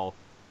big brawl.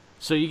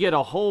 So you get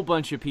a whole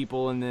bunch of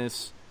people in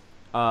this.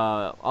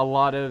 A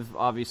lot of,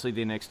 obviously,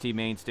 the NXT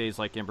mainstays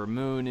like Ember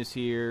Moon is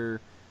here.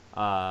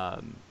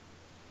 Peyton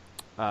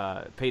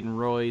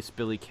Royce,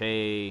 Billie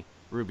Kay,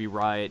 Ruby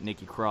Riott,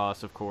 Nikki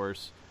Cross, of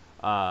course.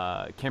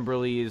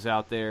 Kimberly is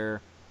out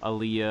there.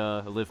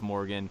 Aaliyah, Liv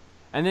Morgan.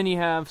 And then you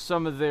have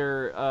some of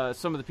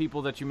the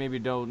people that you maybe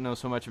don't know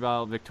so much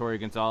about: Victoria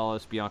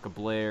Gonzalez, Bianca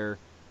Belair,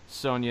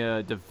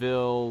 Sonya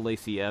Deville,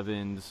 Lacey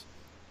Evans.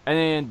 And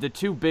then the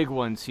two big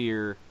ones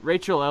here,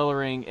 Rachel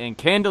Ellering and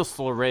Candice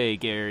LeRae,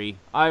 Gary.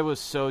 I was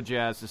so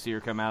jazzed to see her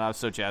come out. I was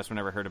so jazzed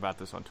whenever I heard about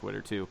this on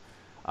Twitter, too.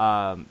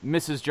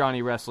 Mrs.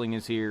 Johnny Wrestling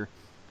is here.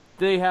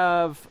 They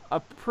have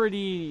a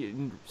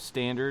pretty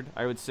standard,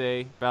 I would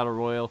say, Battle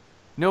Royal.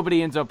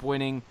 Nobody ends up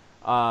winning.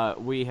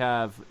 We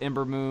have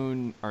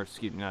Ruby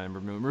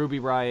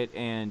Riott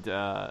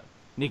and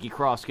Nikki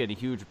Cross get a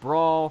huge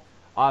brawl.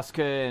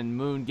 Asuka and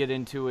Moon get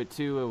into it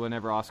too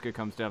whenever Asuka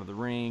comes down to the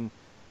ring.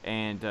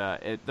 And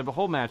the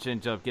whole match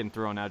ends up getting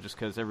thrown out just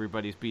because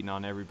everybody's beating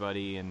on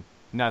everybody and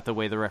not the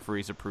way the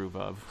referees approve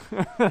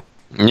of.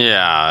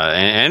 Yeah,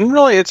 and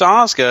really it's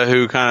Asuka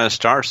who kind of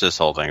starts this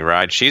whole thing,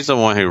 right? She's the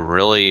one who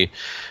really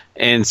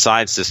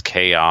incites this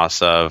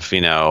chaos of,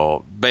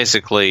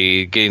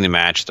 basically getting the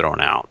match thrown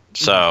out.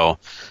 So,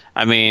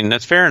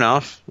 that's fair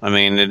enough.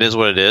 It is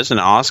what it is, and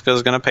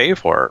Asuka's going to pay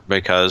for it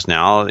because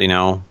now,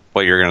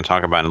 what you're going to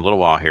talk about in a little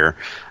while here.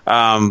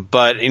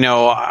 But,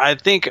 I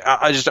think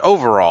just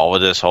overall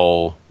with this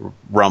whole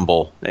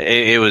Rumble,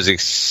 it was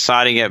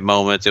exciting at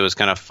moments. It was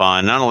kind of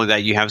fun. Not only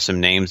that, you have some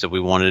names that we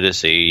wanted to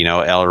see,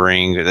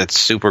 Ellering, that's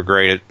super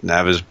great.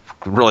 I was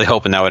really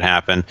hoping that would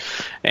happen.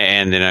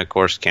 And then, of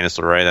course, Candice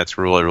LeRae, that's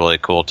really, really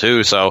cool,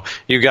 too. So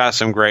you've got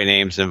some great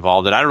names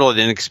involved that I really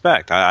didn't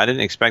expect. I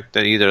didn't expect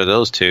that either of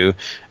those two.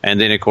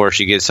 And then, of course,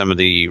 you get some of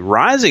the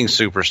rising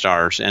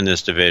superstars in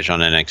this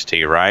division on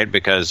NXT, right?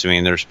 Because,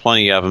 there's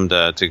plenty of them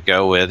to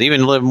go with.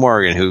 Even Liv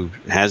Morgan, who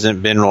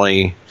hasn't been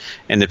really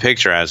in the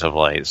picture as of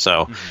late.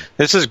 So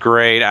this is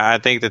great. I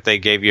think that they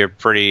gave you a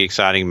pretty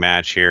exciting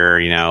match here,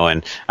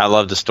 and I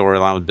love the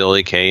storyline with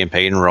Billie Kay and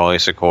Peyton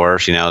Royce, of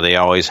course. They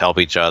always help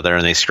each other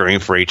and they scream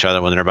for each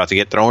other when they're about to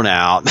get thrown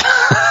out.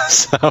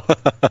 So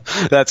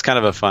that's kind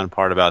of a fun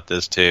part about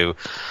this too.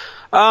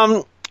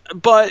 But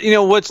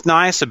what's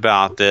nice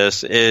about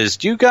this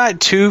is you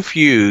got two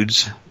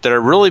feuds that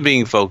are really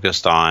being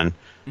focused on.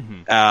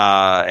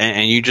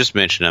 And you just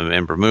mentioned them,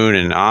 Ember Moon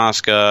and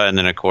Asuka, and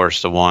then of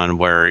course the one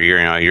where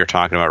you're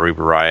talking about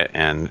Ruby Riott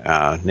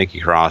and Nikki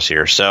Cross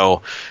here.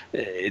 So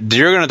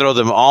you're going to throw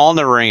them all in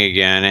the ring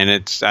again, and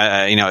it's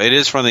it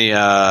is from the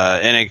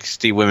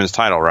NXT Women's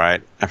Title,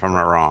 right? If I'm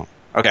not wrong.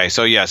 Okay,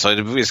 so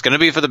it's going to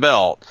be for the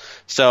belt.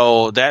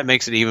 So that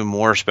makes it even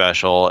more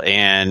special.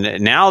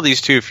 And now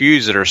these two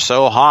feuds that are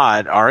so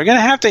hot are going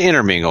to have to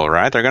intermingle,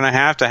 right? They're going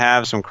to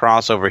have some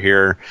crossover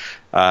here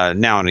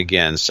now and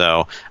again.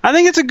 So I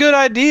think it's a good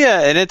idea,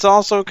 and it's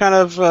also kind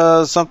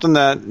of something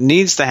that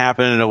needs to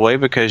happen in a way,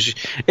 because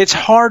it's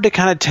hard to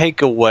kind of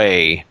take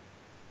away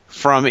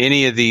from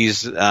any of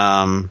these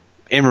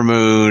Ember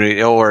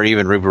Moon or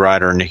even Ruby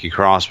Riott or Nikki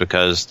Cross,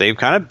 because they've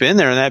kind of been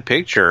there in that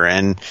picture,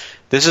 and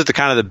this is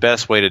the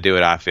best way to do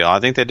it, I feel. I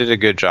think they did a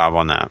good job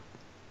on that.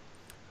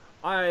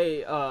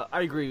 I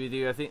agree with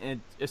you. I think,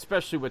 and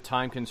especially with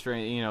time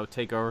constraint,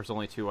 TakeOver's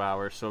only 2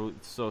 hours,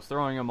 so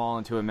throwing them all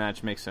into a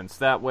match makes sense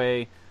that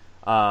way.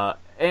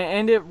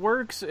 And it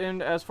works.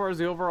 And as far as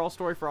the overall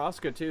story for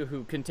Asuka too,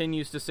 who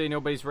continues to say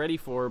nobody's ready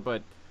for,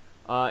 but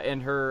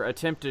in her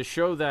attempt to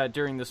show that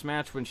during this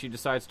match, when she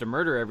decides to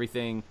murder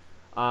everything,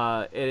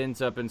 it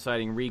ends up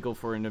inciting Regal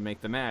for him to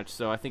make the match.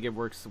 So I think it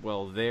works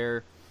well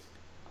there.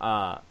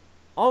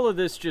 All of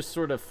this just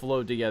sort of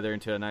flowed together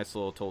into a nice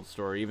little told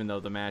story, even though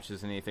the match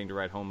isn't anything to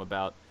write home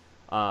about.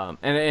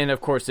 And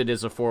of course, it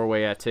is a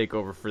 4-way at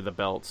TakeOver for the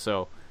belt,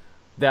 so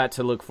that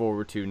to look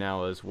forward to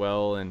now as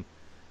well. And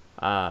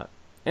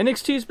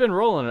NXT's been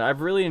rolling.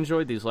 I've really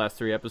enjoyed these last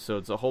 3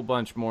 episodes a whole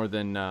bunch more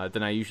than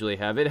I usually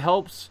have. It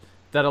helps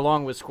that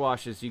along with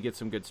squashes, you get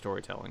some good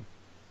storytelling.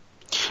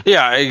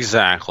 Yeah,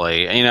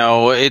 exactly.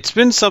 It's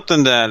been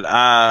something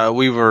that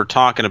we were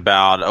talking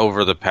about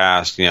over the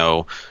past,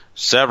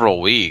 several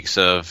weeks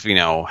of,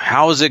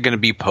 how is it going to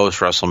be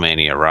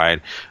post-WrestleMania,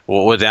 right?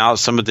 Well, without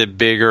some of the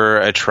bigger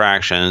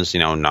attractions,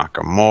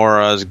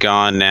 Nakamura's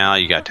gone now.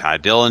 You got Ty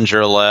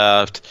Dillinger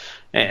left.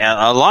 And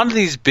a lot of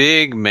these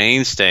big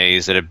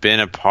mainstays that have been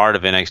a part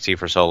of NXT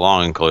for so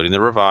long, including the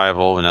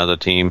Revival, another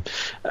team,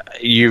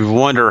 you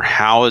wonder,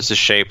 how is the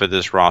shape of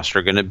this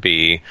roster going to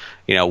be?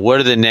 What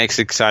are the next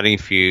exciting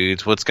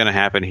feuds? What's going to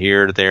happen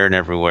here, there, and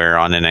everywhere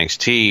on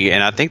NXT?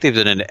 And I think they've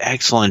done an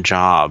excellent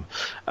job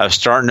of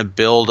starting to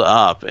build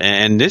up.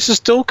 And this is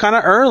still kind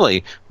of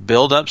early.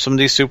 Build up some of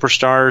these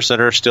superstars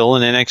that are still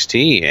in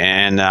NXT.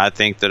 And I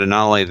think that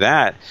not only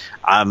that,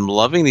 I'm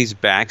loving these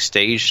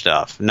backstage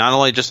stuff. Not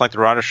only just like the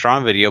Roderick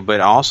Strong video,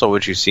 but also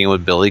what you've seen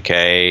with Billy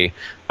Kay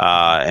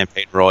and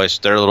Peyton Royce,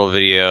 their little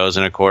videos.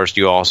 And, of course,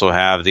 you also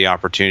have the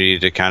opportunity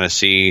to kind of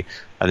see,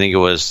 I think it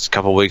was a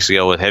couple weeks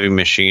ago with Heavy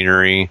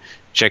Machinery,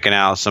 checking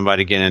out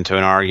somebody getting into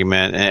an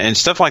argument and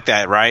stuff like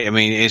that, right? I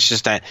mean, it's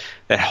just that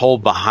whole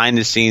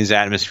behind-the-scenes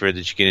atmosphere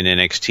that you get in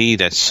NXT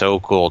that's so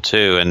cool,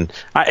 too. And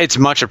it's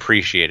much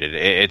appreciated.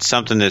 It's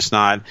something that's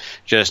not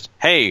just,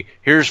 hey,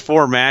 here's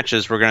 4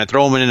 matches, we're going to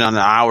throw them in on the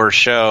hour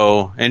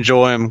show,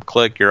 enjoy them,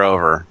 click, you're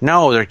over.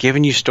 No, they're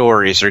giving you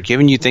stories. They're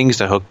giving you things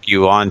to hook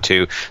you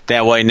onto.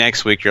 That way,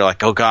 next week, you're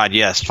like, oh, God,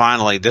 yes,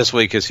 finally, this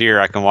week is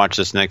here. I can watch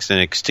this next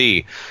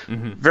NXT.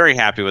 Mm-hmm. Very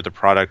happy with the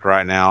product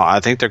right now.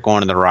 I think they're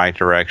going in the right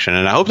direction,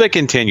 and I hope they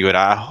continue it.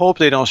 I hope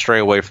they don't stray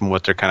away from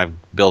what they're kind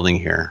of building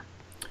here.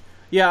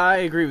 Yeah, I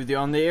agree with you.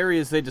 On the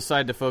areas they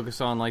decide to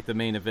focus on, like the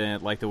main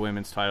event, like the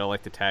women's title,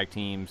 like the tag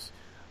teams,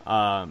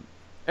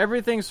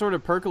 everything's sort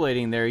of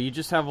percolating there. You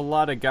just have a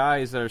lot of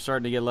guys that are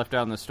starting to get left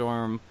out in the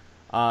storm,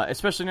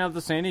 especially now that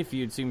the Sanity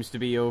feud seems to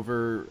be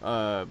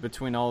over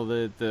between all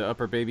the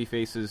upper baby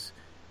faces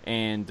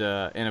and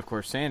of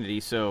course, Sanity.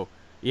 So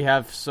you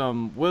have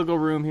some wiggle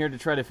room here to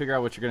try to figure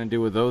out what you're going to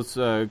do with those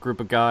group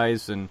of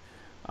guys, and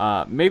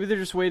maybe they're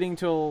just waiting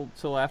till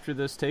after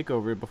this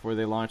takeover before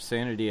they launch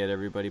Sanity at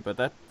everybody, but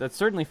that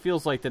certainly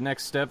feels like the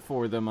next step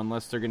for them,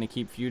 unless they're going to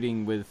keep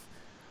feuding with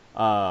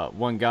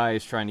one guy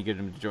is trying to get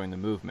him to join the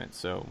movement.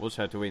 So we'll just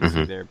have to wait and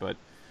see there. But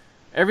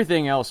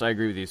everything else, I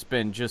agree with you. It's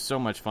been just so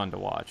much fun to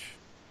watch.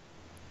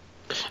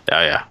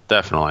 Yeah,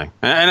 definitely.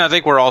 And I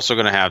think we're also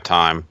going to have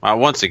time.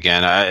 Once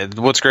again,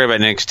 what's great about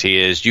NXT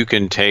is you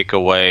can take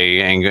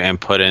away and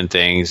put in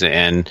things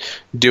and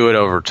do it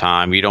over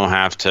time. You don't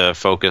have to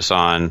focus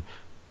on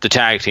the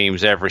tag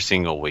teams every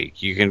single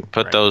week. You can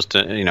put those to,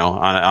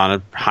 on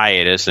a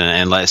hiatus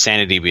and let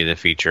Sanity be the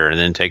feature, and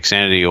then take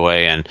Sanity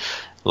away and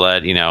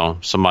let,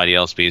 somebody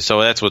else be.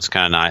 So that's what's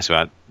kind of nice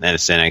about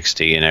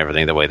NXT and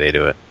everything, the way they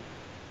do it.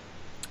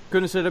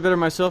 Couldn't have said it better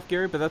myself,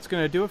 Gary, but that's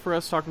going to do it for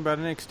us talking about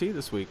NXT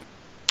this week.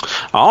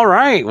 All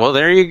right. Well,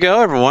 there you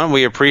go, everyone.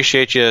 We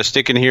appreciate you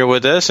sticking here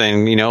with us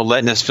and,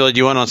 letting us fill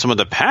you in on some of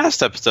the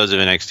past episodes of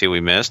NXT we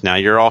missed. Now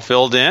you're all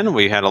filled in.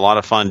 We had a lot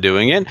of fun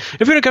doing it.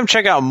 If you want to come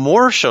check out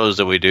more shows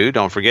that we do,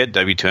 don't forget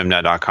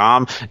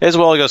W2Mnet.com, as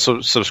well as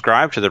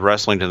subscribe to the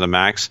Wrestling to the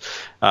Max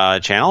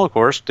channel. Of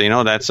course,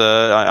 that's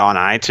on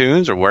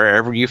iTunes or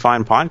wherever you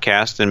find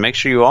podcasts. And make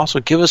sure you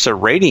also give us a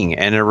rating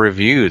and a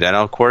review. That,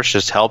 of course,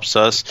 just helps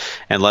us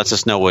and lets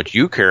us know what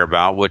you care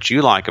about, what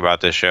you like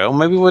about the show,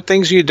 maybe what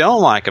things you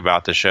don't like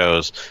about the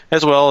shows,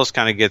 as well as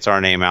kind of gets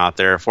our name out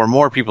there for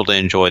more people to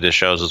enjoy the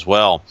shows as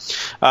well.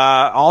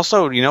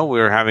 Also,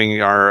 we're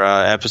having our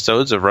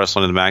episodes of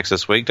Wrestling to the Max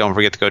this week. Don't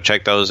forget to go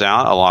check those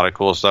out. A lot of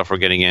cool stuff we're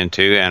getting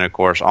into, and of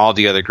course, all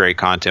the other great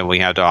content we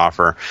have to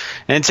offer.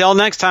 And until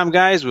next time,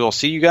 guys, we'll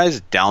see you guys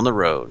down the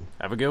road.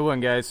 Have a good one,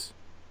 guys.